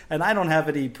Posey, and I don't have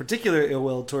any particular ill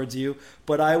will towards you,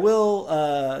 but I will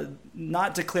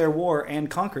not declare war and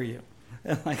conquer you.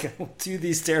 And like, I will do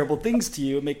these terrible things to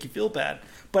you and make you feel bad.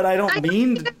 But I don't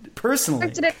mean personally. I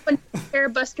didn't compare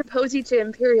Buster Posey to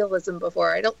imperialism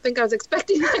before. I don't think I was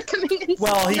expecting that coming in.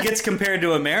 Well, he gets compared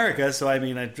to America, so I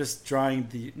mean, I'm just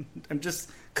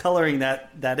coloring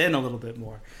that in a little bit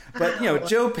more. But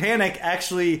Joe Panik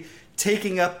actually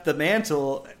taking up the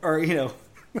mantle, or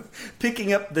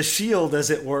picking up the shield,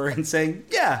 as it were, and saying,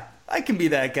 "Yeah, I can be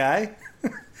that guy."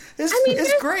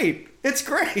 It's great. It's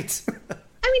great.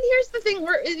 I here's the thing.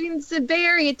 It's a Bay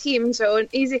Area team, so an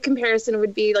easy comparison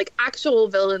would be like actual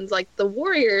villains like the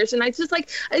Warriors. And I just like,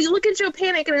 I look at Joe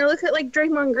Panic and I look at like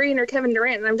Draymond Green or Kevin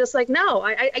Durant, and I'm just like, no,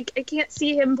 I can't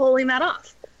see him pulling that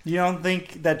off. You don't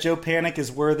think that Joe Panic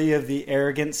is worthy of the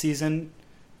arrogant season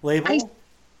label?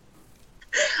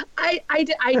 I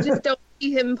just don't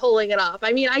see him pulling it off.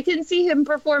 I mean, I can see him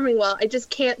performing well. I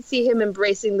just can't see him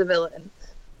embracing the villain.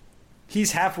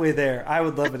 He's halfway there. I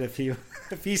would love it if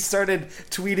he started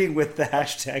tweeting with the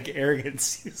hashtag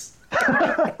arrogancies.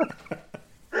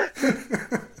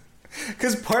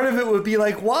 Because part of it would be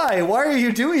like, why? Why are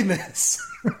you doing this?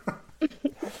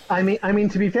 I mean,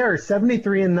 to be fair,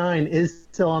 73-9 is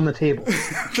still on the table.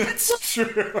 That's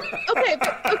true. Okay.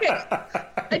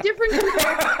 A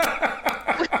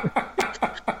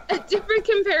different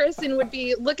comparison would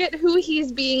be, look at who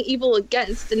he's being evil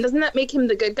against, and doesn't that make him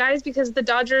the good guys? Because the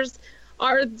Dodgers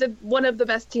are one of the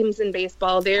best teams in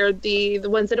baseball. They're the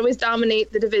ones that always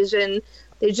dominate the division.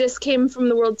 They just came from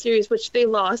the World Series, which they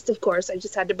lost, of course. I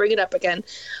just had to bring it up again.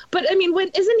 But I mean,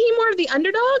 isn't he more of the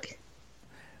underdog?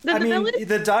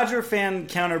 The Dodger fan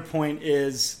counterpoint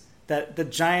is that the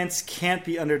Giants can't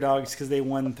be underdogs because they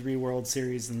won 3 World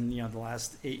Series in the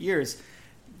last 8 years.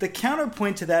 The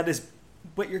counterpoint to that is,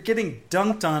 but you're getting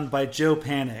dunked on by Joe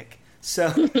Panic.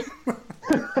 So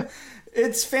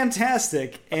it's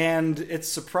fantastic and it's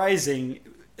surprising.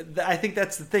 I think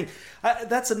that's the thing.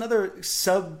 That's another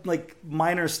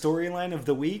minor storyline of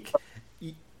the week.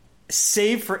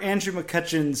 Save for Andrew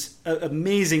McCutcheon's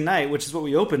amazing night, which is what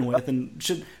we open with and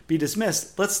should be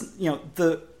dismissed.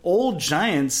 The old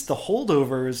Giants, the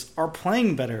holdovers, are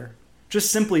playing better,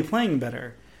 just simply playing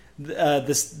better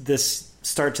this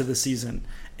start to the season,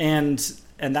 and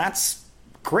that's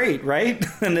great, right?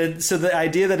 And so the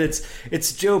idea that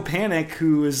it's Joe Panic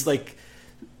who is like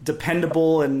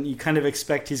dependable and you kind of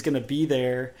expect he's going to be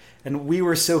there. And we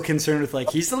were so concerned with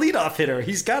he's the leadoff hitter.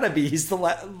 He's got to be. He's the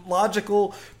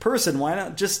logical person. Why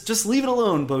not just leave it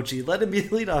alone, Bochy? Let him be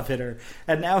the leadoff hitter.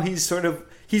 And now he's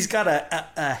got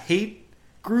a hate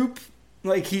group.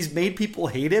 He's made people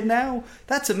hate him now.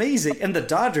 That's amazing. And the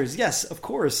Dodgers, yes, of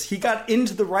course, he got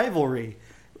into the rivalry.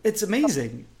 It's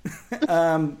amazing.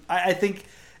 I think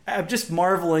I'm just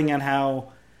marveling at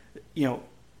how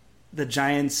the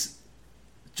Giants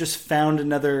just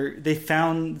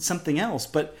found something else,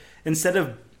 but instead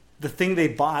of the thing they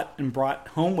bought and brought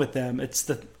home with them, it's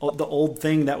the old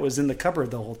thing that was in the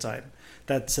cupboard the whole time.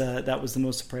 That was the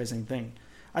most surprising thing.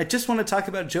 I just want to talk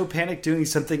about Joe Panic doing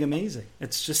something amazing.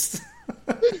 It's just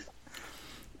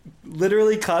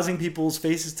literally causing people's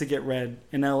faces to get red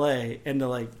in LA and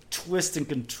to twist and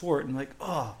contort and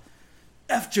oh,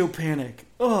 F Joe Panic.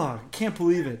 Oh, I can't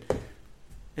believe it.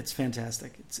 It's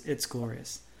fantastic. It's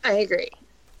glorious. I agree.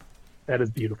 That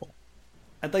is beautiful.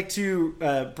 I'd like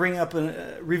to bring up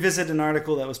revisit an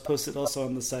article that was posted also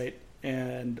on the site,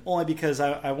 and only because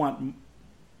I want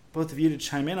both of you to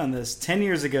chime in on this. 10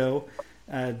 years ago,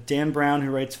 Dan Brown, who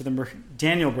writes for the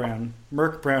Daniel Brown,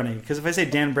 Merc Brownie, because if I say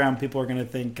Dan Brown, people are going to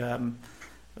think,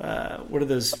 what are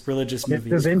those religious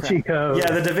movies? Da Vinci Code.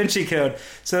 Yeah, the Da Vinci Code.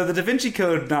 So the Da Vinci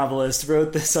Code novelist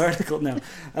wrote this article. No,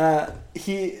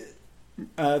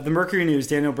 the Mercury News,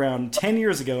 Daniel Brown, 10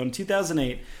 years ago in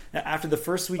 2008, after the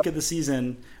first week of the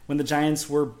season when the Giants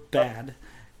were bad,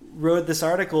 wrote this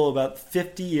article about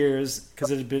 50 years, because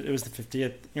it was the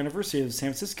 50th anniversary of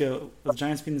San Francisco, of the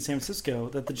Giants being in San Francisco,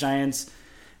 that the Giants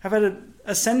have had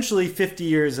essentially 50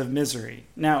 years of misery.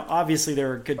 Now, obviously, there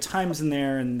were good times in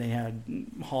there, and they had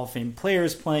Hall of Fame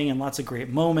players playing and lots of great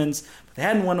moments, but they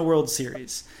hadn't won a World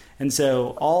Series. And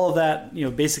so all of that,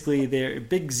 basically they're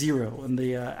big zero. And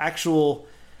the actual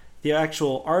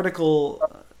article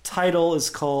title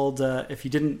is called if you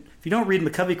don't read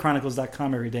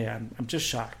McCoveyChronicles.com every day, I'm just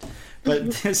shocked.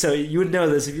 But so you would know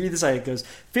this if you read the site. It goes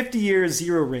 50 years,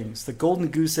 0 rings. The golden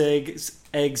goose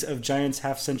eggs of Giants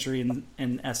half century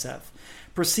in SF.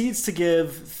 Proceeds to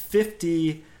give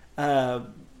 50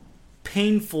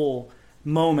 painful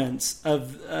moments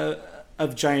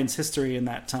of Giants history in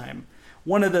that time.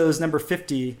 One of those, number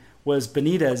 50, was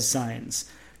Benitez signs.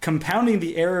 Compounding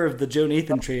the error of the Joe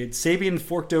Nathan trade, Sabian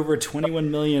forked over $21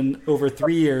 million over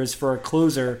 3 years for a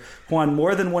closer who on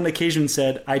more than one occasion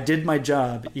said, "I did my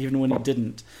job," even when he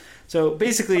didn't. So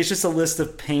basically, it's just a list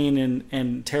of pain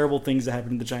and terrible things that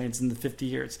happened to the Giants in the 50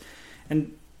 years.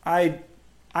 And I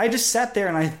just sat there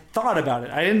and I thought about it.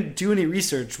 I didn't do any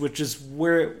research, which is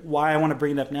why I want to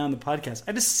bring it up now in the podcast.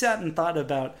 I just sat and thought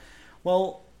about,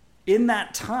 well, in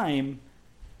that time,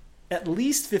 at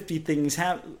least 50 things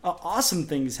awesome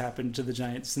things happened to the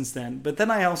Giants since then. But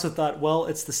then I also thought, well,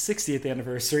 it's the 60th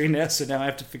anniversary now, so now I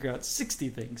have to figure out 60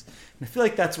 things. And I feel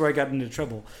like that's where I got into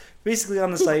trouble. Basically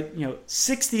on the site,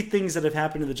 60 things that have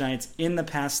happened to the Giants in the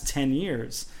past 10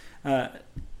 years. And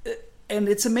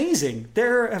it's amazing.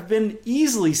 There have been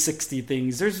easily 60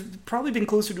 things. There's probably been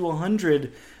closer to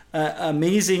 100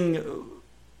 amazing,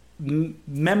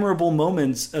 memorable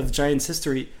moments of Giants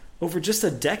history over just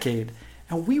a decade.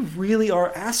 And we really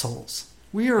are assholes.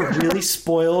 We are really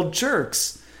spoiled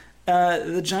jerks.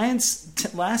 The Giants the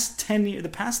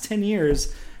past 10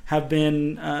 years have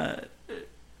been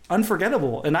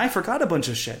unforgettable. And I forgot a bunch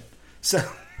of shit. So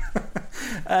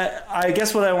I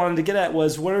guess what I wanted to get at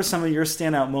was, what are some of your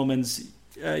standout moments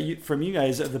from you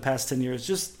guys of the past 10 years?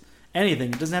 Just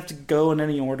anything. It doesn't have to go in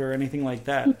any order or anything like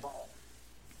that.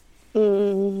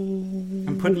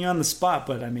 I'm putting you on the spot,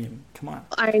 but I mean, come on.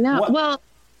 I know. Well,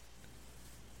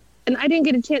 and I didn't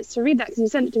get a chance to read that because you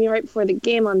sent it to me right before the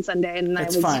game on Sunday. And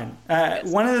That's fine.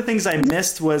 One of the things I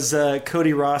missed was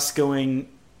Cody Ross going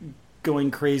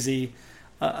crazy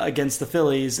against the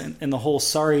Phillies, and the whole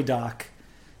sorry doc,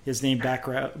 his name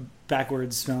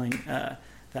backwards spelling. That,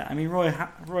 I mean, Roy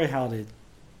Halladay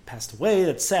passed away.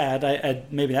 That's sad. I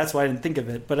maybe that's why I didn't think of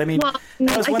it. But I mean,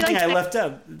 that was one thing I left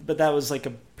out. But that was like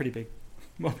a pretty big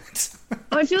moment.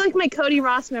 I feel like my Cody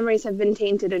Ross memories have been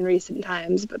tainted in recent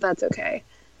times, but that's okay.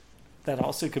 That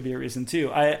also could be a reason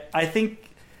too. I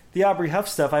think the Aubrey Huff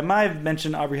stuff. I might have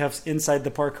mentioned Aubrey Huff's inside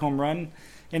the park home run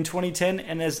in 2010,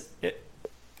 and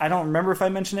I don't remember if I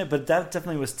mentioned it, but that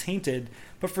definitely was tainted.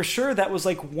 But for sure, that was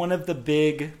like one of the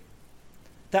big.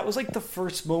 That was like the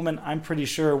first moment, I'm pretty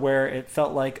sure, where it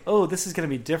felt like, oh, this is going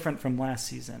to be different from last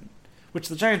season, which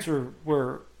the Giants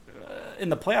were in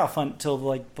the playoff hunt till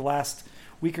like the last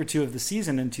week or two of the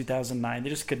season in 2009. They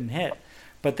just couldn't hit,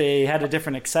 but they had a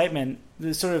different excitement.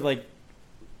 They sort of like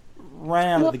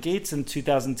ran out of the gates in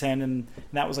 2010, and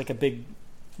that was like a big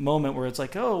moment where it's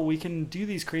like, oh, we can do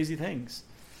these crazy things.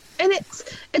 And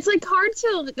it's like hard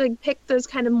to like pick those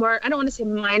kind of more, I don't want to say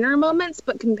minor moments,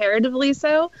 but comparatively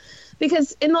so.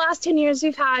 Because in the last 10 years,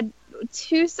 we've had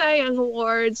 2 Cy Young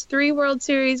Awards, 3 World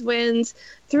Series wins,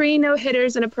 3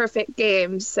 no-hitters, and a perfect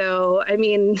game. So, I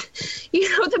mean,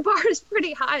 the bar is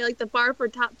pretty high, like the bar for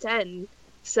top 10.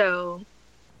 So.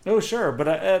 Oh, sure. But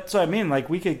that's what I mean. Like,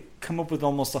 we could come up with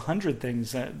almost 100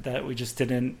 things that we just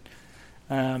didn't.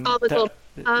 All the little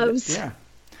pubs. Yeah.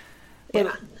 But,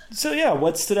 yeah. So, yeah,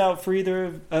 what stood out for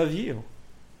either of you?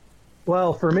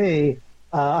 Well, for me,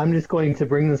 I'm just going to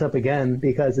bring this up again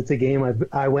because it's a game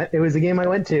it was a game I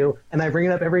went to, and I bring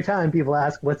it up every time people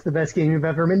ask, what's the best game you've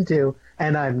ever been to?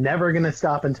 And I'm never going to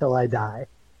stop until I die.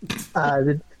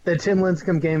 The Tim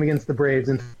Lincecum game against the Braves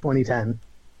in 2010,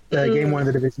 Game 1 of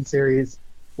the division series,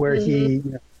 where he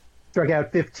struck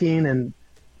out 15. And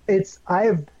I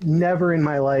have never in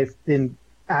my life been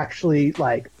actually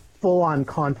like full-on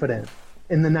confident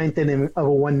in the 9th inning of a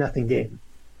 1-0 game.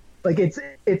 Like,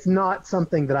 it's not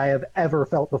something that I have ever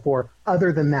felt before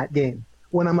other than that game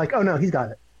when I'm like, oh, no, he's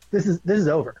got it. This is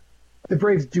over. The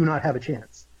Braves do not have a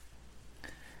chance.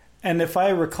 And if I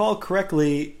recall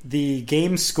correctly, the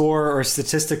game score or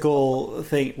statistical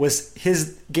thing was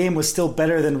his game was still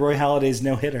better than Roy Halladay's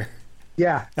no-hitter.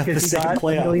 Yeah, because he got a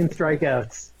million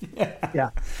strikeouts.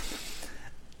 Yeah.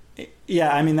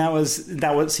 Yeah, I mean,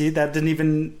 that didn't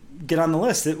even get on the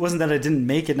list. It wasn't that I didn't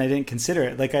make it and I didn't consider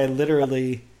it. Like, I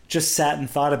literally just sat and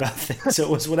thought about things. So it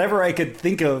was whatever I could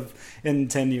think of in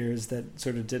 10 years that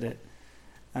sort of did it.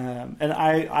 And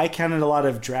I counted a lot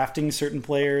of drafting certain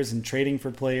players and trading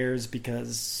for players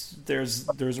because there's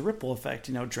a ripple effect.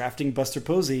 Drafting Buster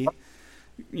Posey,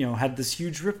 had this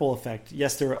huge ripple effect.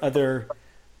 Yes, there were other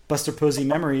Buster Posey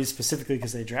memories specifically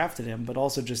because they drafted him, but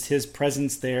also just his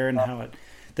presence there and how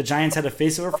the Giants had a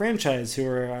face of a franchise who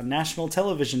are on national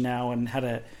television now and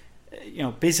had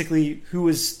basically who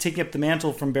was taking up the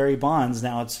mantle from Barry Bonds.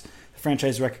 Now it's the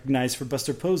franchise recognized for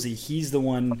Buster Posey. He's the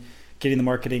one getting the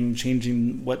marketing,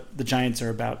 changing what the Giants are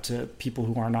about to people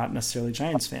who are not necessarily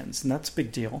Giants fans. And that's a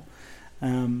big deal.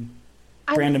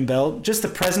 Brandon Belt, just the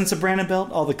presence of Brandon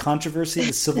Belt, all the controversy,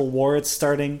 the civil war it's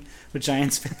starting with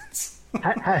Giants fans.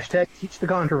 Hashtag teach the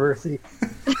controversy.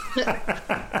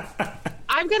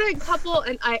 I've got a couple,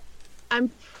 and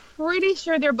I'm pretty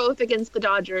sure they're both against the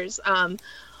Dodgers.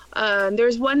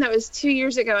 There's one that was 2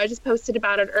 years ago. I just posted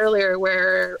about it earlier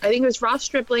where I think it was Ross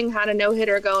Stripling had a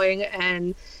no-hitter going,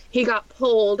 and he got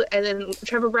pulled, and then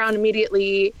Trevor Brown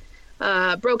immediately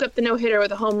broke up the no-hitter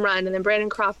with a home run, and then Brandon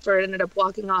Crawford ended up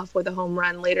walking off with a home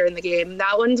run later in the game.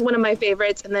 That one's one of my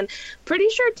favorites. And then pretty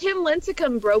sure Tim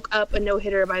Lincecum broke up a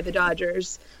no-hitter by the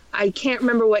Dodgers. I can't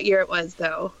remember what year it was,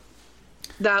 though.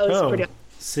 That was pretty.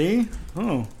 See?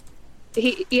 Oh.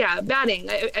 Batting.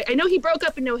 I know he broke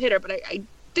up a no-hitter, but I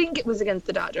think it was against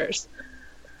the Dodgers.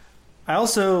 I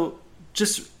also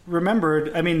just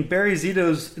remembered, I mean, Barry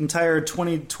Zito's entire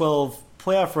 2012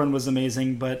 playoff run was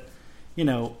amazing, but,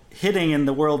 hitting in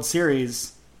the World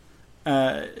Series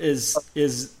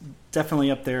is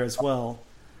definitely up there as well.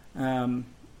 Bunting,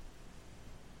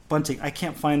 I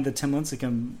can't find the Tim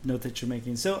Lincecum note that you're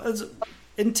making. So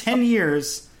in 10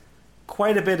 years,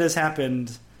 quite a bit has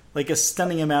happened. Like a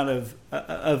stunning amount of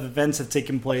events have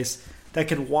taken place that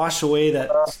could wash away that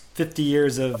 50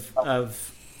 years of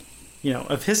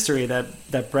history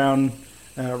that Brown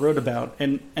wrote about.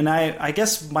 And I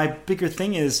guess my bigger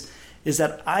thing is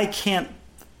that I can't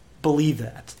believe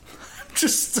that.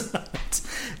 Just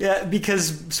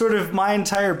because sort of my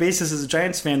entire basis as a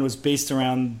Giants fan was based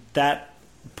around that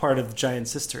part of the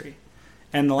Giants' history.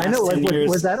 And the last 10 years,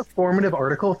 was that a formative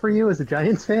article for you as a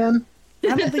Giants fan?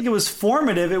 I don't think it was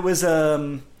formative. It was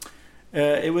a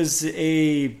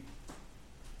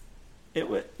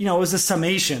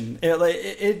summation.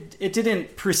 It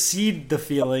didn't precede the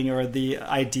feeling or the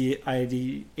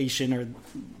ideation or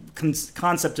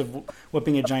concept of what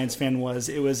being a Giants fan was.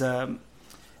 It was a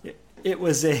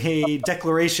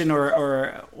declaration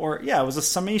or it was a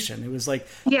summation. It was like,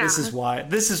 this is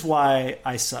why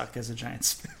I suck as a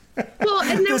Giants fan. Well,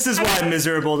 this is why I'm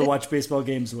miserable to watch baseball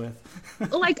games with.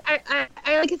 Like I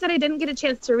said, I didn't get a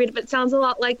chance to read it, but it sounds a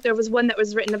lot like there was one that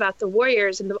was written about the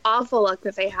Warriors and the awful luck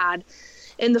that they had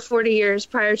in the 40 years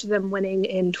prior to them winning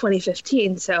in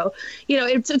 2015. So,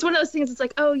 it's one of those things. It's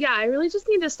like, oh yeah, I really just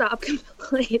need to stop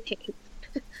complaining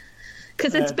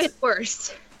because it's been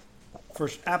worse.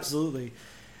 Absolutely.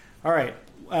 All right.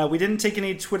 We didn't take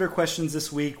any Twitter questions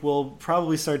this week. We'll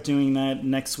probably start doing that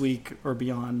next week or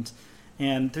beyond.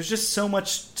 And there's just so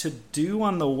much to do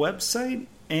on the website.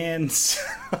 And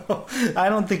so I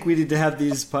don't think we need to have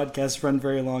these podcasts run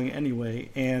very long anyway.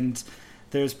 And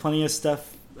there's plenty of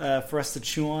stuff for us to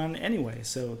chew on anyway.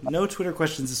 So no Twitter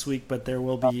questions this week, but there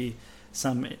will be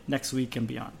some next week and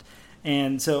beyond.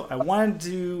 And so I wanted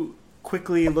to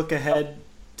quickly look ahead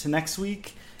to next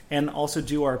week and also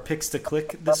do our picks to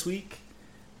click this week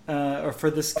or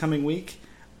for this coming week.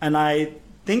 And I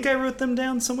think I wrote them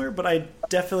down somewhere, but I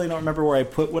definitely don't remember where I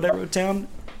put what I wrote down.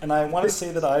 And I want to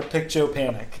say that I picked Joe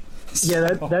Panik. So.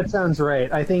 Yeah, that sounds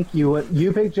right. I think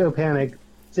you picked Joe Panik,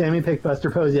 Sammy picked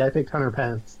Buster Posey, I picked Hunter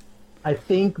Pence. I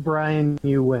think, Brian,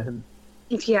 you win.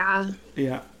 Yeah.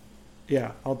 Yeah,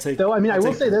 I'll take. Though, I mean, I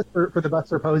will say this for the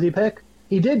Buster Posey pick,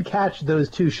 he did catch those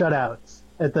two shutouts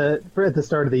at the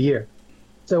start of the year.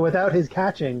 So without his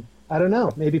catching, I don't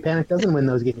know. Maybe Panik doesn't win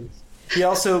those games. He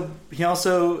also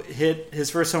hit his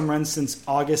first home run since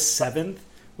August 7th,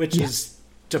 which is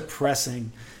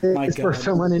depressing. His first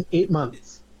home run in 8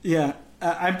 months. Yeah,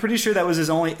 I'm pretty sure that was his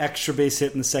only extra base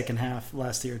hit in the second half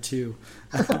last year too.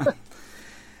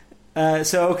 So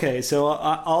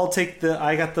I'll take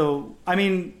Joe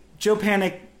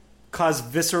Panik caused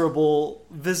visceral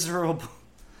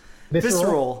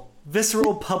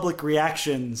public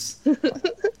reactions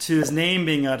to his name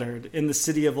being uttered in the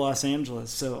city of Los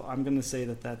Angeles. So I'm going to say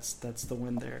that's the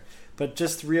win there. But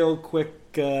just real quick,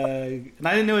 and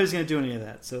I didn't know he was going to do any of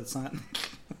that, so it's not.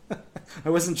 I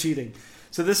wasn't cheating.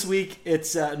 So this week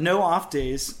it's no off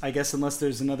days, I guess, unless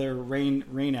there's another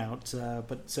rain out.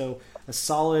 But so a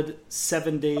solid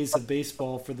 7 days of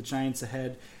baseball for the Giants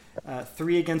ahead.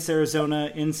 3 against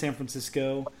Arizona in San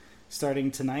Francisco, starting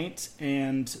tonight,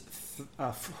 and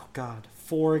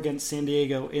 4 against San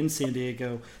Diego in San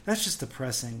Diego. That's just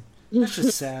depressing. That's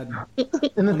just sad.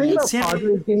 And the thing about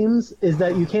Padres games is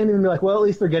that you can't even be like, well, at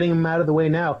least they're getting them out of the way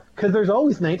now, because there's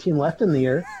always 19 left in the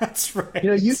year. That's right.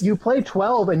 You play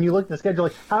 12 and you look at the schedule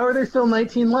like, how are there still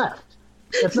 19 left?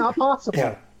 That's not possible.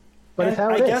 Yeah. But it's how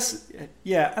it is.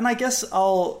 And I guess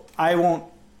I won't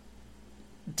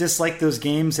dislike those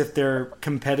games if they're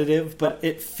competitive, but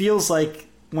it feels like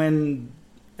when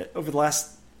over the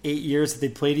last 8 years that they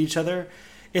played each other,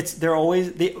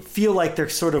 they feel like they're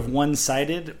sort of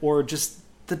one-sided, or just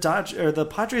the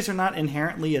Padres are not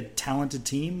inherently a talented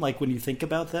team. Like when you think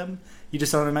about them, you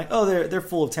just don't like, oh, they're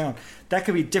full of talent. That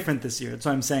could be different this year. That's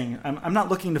what I'm saying. I'm not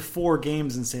looking to 4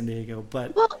 games in San Diego,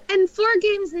 but and 4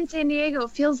 games in San Diego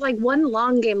feels like one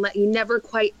long game that you never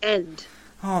quite end.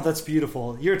 Oh, that's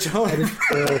beautiful. You're totally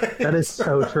right. That is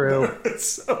so true.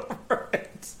 It's so right.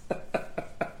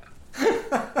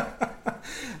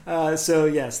 So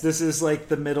yes, this is like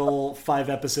the middle 5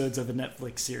 episodes of a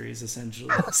Netflix series,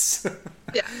 essentially.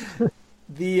 Yeah.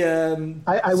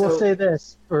 I will say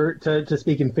this to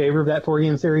speak in favor of that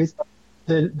 4-game series.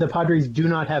 The Padres do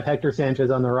not have Hector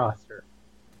Sanchez on the roster.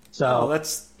 So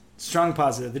that's Strong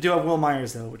positive. They do have Will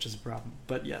Myers though, which is a problem.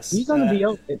 But yes, he's on the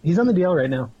DL. He's on the DL right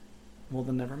now. Well,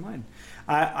 then never mind.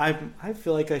 I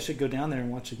feel like I should go down there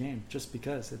and watch a game just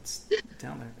because it's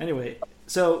down there. Anyway,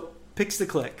 so picks to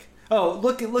click. Oh,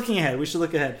 looking ahead. We should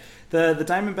look ahead. The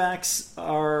Diamondbacks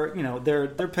are,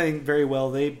 they're playing very well.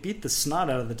 They beat the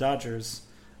snot out of the Dodgers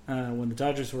when the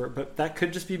Dodgers were, but that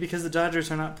could just be because the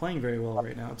Dodgers are not playing very well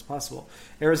right now. It's possible.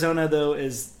 Arizona though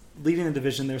is leading the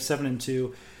division. They're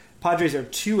 7-2. Padres are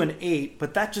 2-8,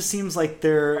 but that just seems like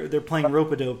they're playing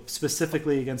rope-a-dope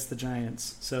specifically against the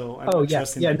Giants. So I'm not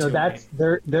trusting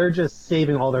them. They're just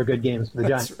saving all their good games for the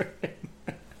Giants. Right.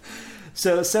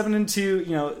 So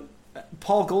 7-2.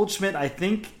 Paul Goldschmidt, I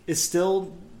think, is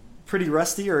still pretty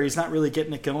rusty, or he's not really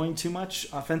getting it going too much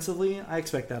offensively. I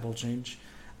expect that'll change.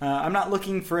 I'm not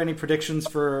looking for any predictions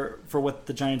for what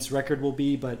the Giants' record will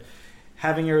be, but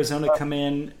having Arizona come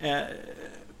in,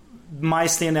 my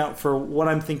standout for what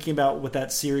I'm thinking about with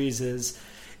that series is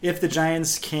if the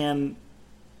Giants can.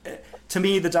 To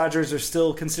me, the Dodgers are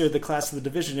still considered the class of the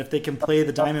division. If they can play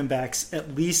the Diamondbacks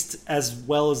at least as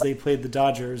well as they played the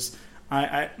Dodgers,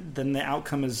 then the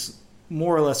outcome is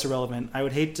more or less irrelevant. I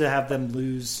would hate to have them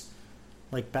lose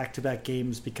like back-to-back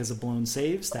games because of blown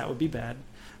saves. That would be bad.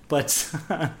 But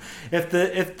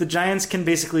if the Giants can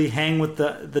basically hang with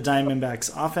the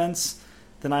Diamondbacks offense,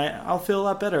 then I'll feel a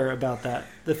lot better about that.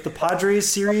 If the Padres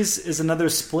series is another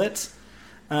split,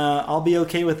 I'll be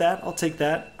okay with that. I'll take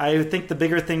that. I think the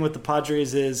bigger thing with the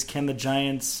Padres is can the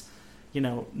Giants,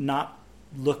 not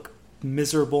look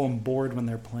miserable and bored when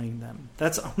they're playing them. I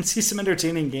want to see some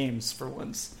entertaining games for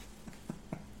once.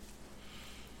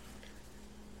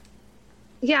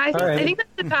 Yeah, I think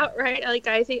that's about right. Like,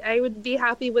 I think I would be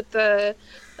happy with a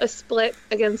split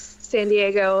against San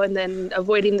Diego and then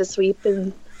avoiding the sweep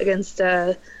against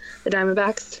the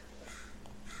Diamondbacks.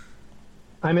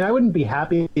 I mean, I wouldn't be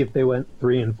happy if they went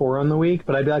 3-4 on the week,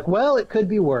 but I'd be like, well, it could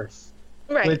be worse.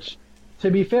 Right. Which,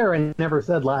 to be fair, I never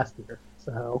said last year.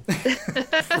 So.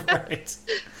 Right.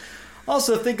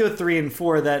 Also, if they go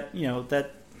 3-4, that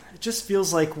that it just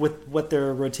feels like with what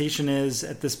their rotation is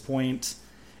at this point,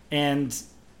 and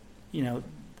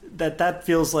that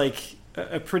feels like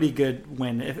a pretty good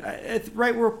win.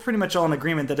 Right, we're pretty much all in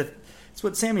agreement that if it's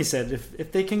what Sammy said.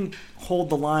 If they can hold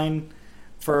the line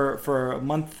for a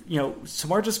month,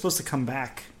 Samardzich's supposed to come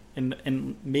back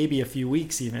in maybe a few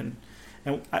weeks even,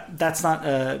 and that's not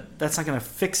going to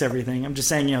fix everything. I'm just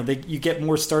saying, you get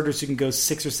more starters who can go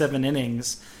 6 or 7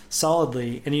 innings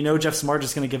solidly, and Jeff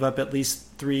Samardzich's going to give up at least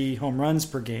 3 home runs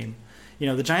per game.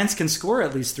 The Giants can score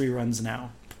at least 3 runs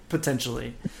now,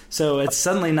 potentially. So it's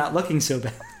suddenly not looking so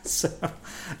bad. So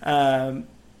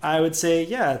I would say,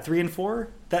 3-4.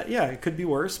 It could be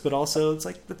worse, but also it's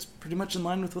like that's pretty much in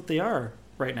line with what they are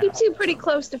right now. You two pretty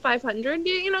close to 500.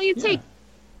 You take.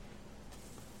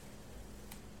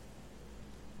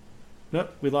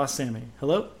 Nope, we lost Sammy.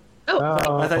 Hello? Oh,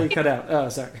 I thought you cut out. Oh,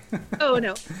 sorry. Oh,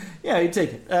 no. Yeah, you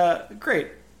take it. Great.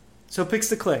 So picks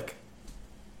to click.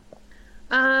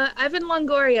 Ivan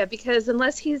Longoria, because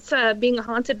unless he's being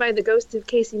haunted by the ghost of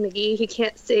Casey McGee, he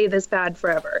can't stay this bad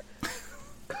forever.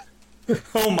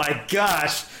 Oh my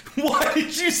gosh! Why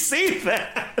did you say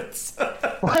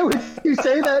that? Why would you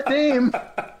say that name?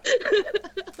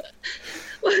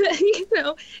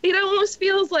 Well, it almost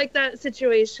feels like that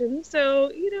situation. So,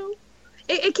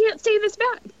 it can't stay this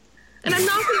bad. And I'm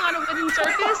knocking on a wooden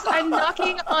circus. I'm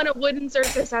knocking on a wooden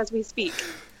circus as we speak.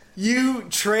 You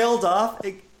trailed off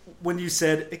when you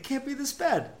said it can't be this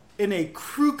bad in a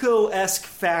Kruko-esque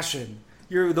fashion.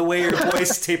 The way your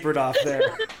voice tapered off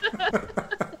there.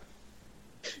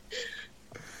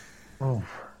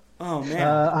 Oh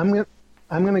man!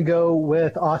 I'm gonna go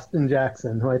with Austin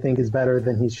Jackson, who I think is better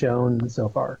than he's shown so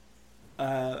far.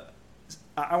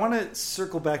 I want to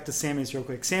circle back to Sammy's real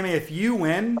quick. Sammy, if you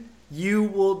win, you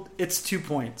will. It's 2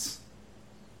 points.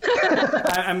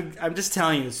 I'm just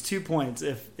telling you, it's 2 points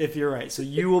if you're right. So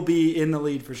you will be in the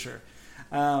lead for sure.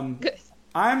 Good.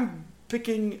 I'm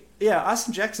picking. Yeah,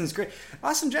 Austin Jackson's great.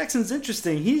 Austin Jackson's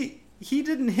interesting. He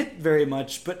didn't hit very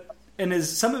much, and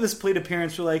some of his plate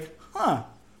appearance were like, huh.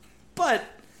 But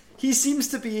he seems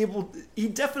to be able. He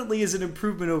definitely is an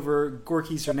improvement over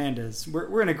Gorkys Hernandez.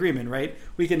 We're in agreement, right?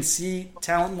 We can see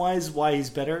talent-wise why he's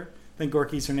better than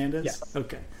Gorkys Hernandez. Yes.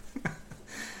 Okay.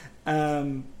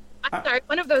 I'm sorry.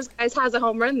 One of those guys has a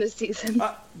home run this season.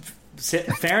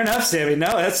 Fair enough, Sammy.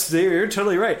 No, you're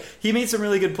totally right. He made some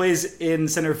really good plays in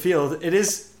center field. It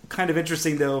is kind of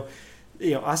interesting, though.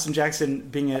 Austin Jackson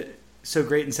being so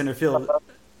great in center field.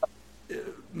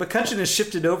 McCutchen has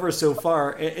shifted over so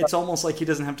far. It's almost like he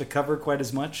doesn't have to cover quite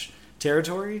as much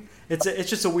territory. It's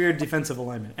just a weird defensive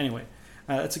alignment. Anyway,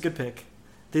 that's a good pick.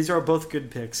 these are both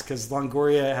good picks because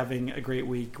Longoria having a great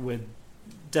week would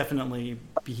definitely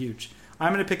be huge.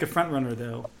 I'm going to pick a front runner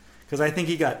though because I think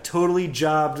he got totally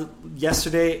jobbed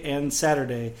yesterday and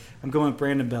Saturday. I'm going with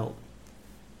Brandon Belt.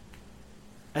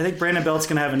 I think Brandon Belt's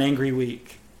going to have an angry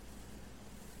week.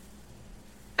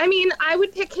 I mean, I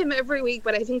would pick him every week,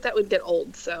 but I think that would get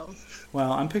old, so.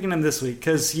 Well, I'm picking him this week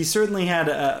because he certainly had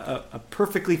a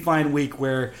perfectly fine week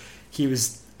where he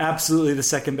was absolutely the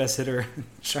second best hitter in the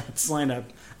Giants lineup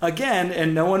again,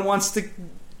 and no one wants to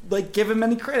give him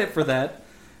any credit for that.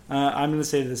 I'm going to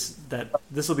say that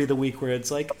this will be the week where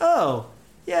it's like, oh,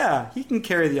 yeah, he can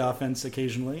carry the offense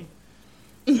occasionally.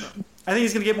 I think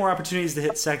he's going to get more opportunities to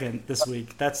hit second this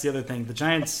week. That's the other thing. The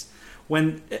Giants,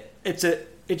 when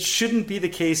it shouldn't be the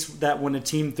case that when a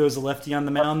team throws a lefty on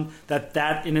the mound,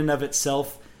 that in and of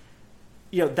itself,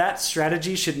 that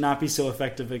strategy should not be so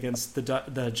effective against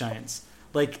the Giants.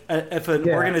 If an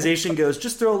organization goes,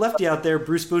 just throw a lefty out there,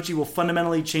 Bruce Bochy will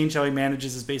fundamentally change how he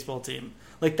manages his baseball team.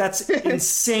 That's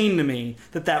insane to me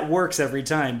that works every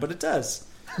time, but it does.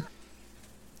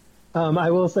 I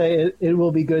will say it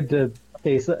will be good to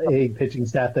face a pitching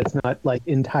staff that's not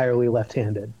entirely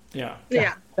left-handed. Yeah.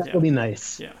 That will be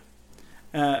nice. Yeah.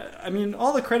 I mean,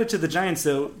 all the credit to the Giants,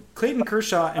 though. Clayton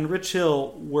Kershaw and Rich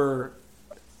Hill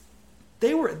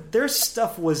their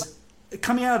stuff was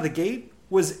coming out of the gate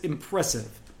was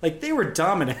impressive. They were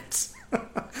dominant.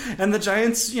 And the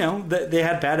Giants, they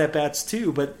had bad at bats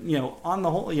too, but on the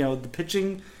whole, the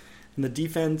pitching and the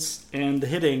defense and the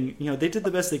hitting, they did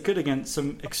the best they could against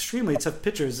some extremely tough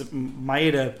pitchers.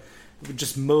 Maeda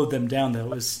just mowed them down,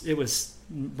 though. It was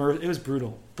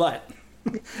brutal, but.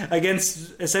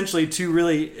 Against essentially two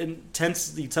really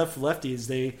intensely tough lefties,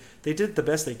 they did the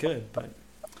best they could. But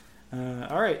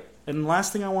all right, and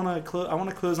last thing I want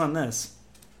to close on this.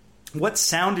 What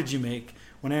sound did you make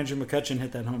when Andrew McCutchen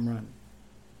hit that home run?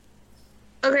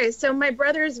 Okay, so my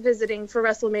brother's visiting for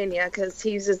WrestleMania because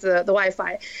he uses the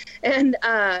Wi-Fi, and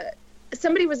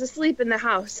somebody was asleep in the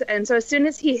house, and so as soon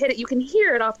as he hit it, you can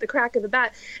hear it off the crack of the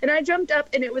bat, and I jumped up,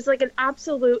 and it was like an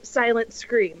absolute silent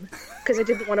scream because I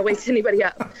didn't want to wake anybody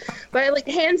up. But I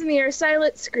hands in the air,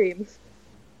 silent scream.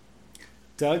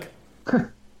 Doug?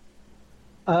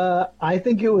 I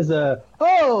think it was a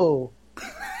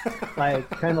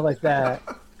kind of like that.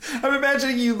 I'm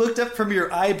imagining you looked up from your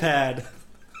iPad.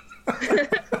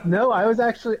 No, I was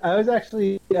actually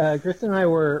Kristen and I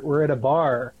were at a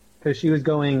bar because she was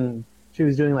doing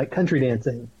country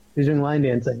dancing. She was doing line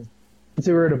dancing. And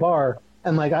so we were at a bar,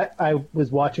 and I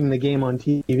was watching the game on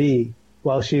TV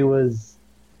while she was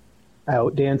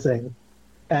out dancing,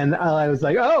 and I was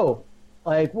like, I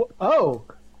thought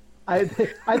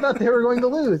they were going to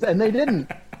lose, and they didn't.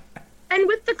 And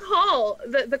with the call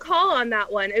on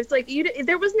that one, it was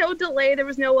there was no delay, there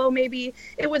was no maybe.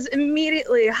 It was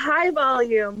immediately high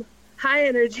volume, high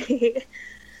energy.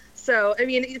 So, I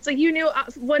mean, it's you knew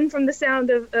one from the sound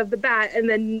of the bat, and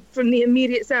then from the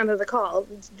immediate sound of the call,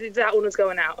 that one was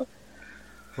going out.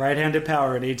 Right-handed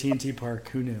power at AT&T Park.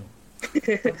 Who knew?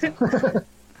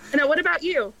 Now, what about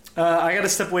you? I got to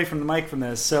step away from the mic from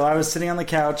this. So I was sitting on the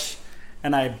couch,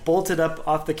 and I bolted up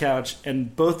off the couch,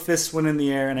 and both fists went in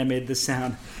the air, and I made this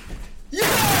sound.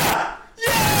 Yeah!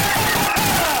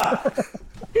 Yeah!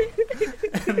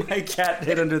 And my cat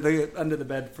hid under the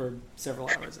bed for several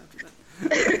hours after that.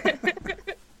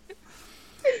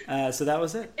 So that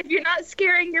was it. If you're not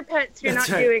scaring your pets, you're not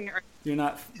doing it right. You're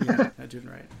not doing it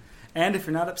right. And if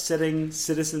you're not upsetting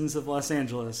citizens of Los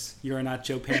Angeles, you are not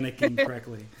Joe Panicking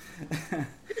correctly.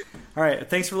 All right.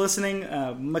 Thanks for listening.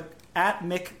 At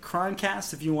Mick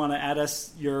Croncast, if you want to add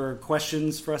us your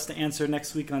questions for us to answer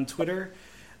next week on Twitter.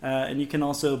 And you can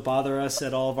also bother us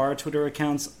at all of our Twitter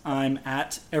accounts. I'm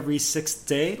at Every Sixth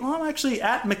Day. Well, I'm actually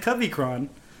at McCoveycron.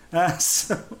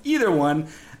 So either one.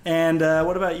 And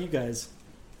what about you guys?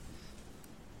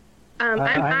 I'm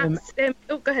at Sam.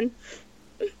 Oh, go ahead.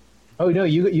 Oh no,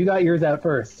 you got yours out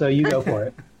first, so you go for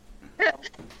it.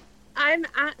 I'm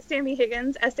at Sammy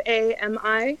Higgins,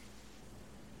 SAMI.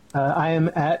 I am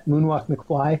at Moonwalk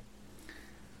McFly.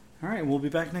 All right, we'll be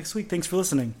back next week. Thanks for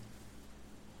listening.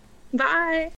 Bye.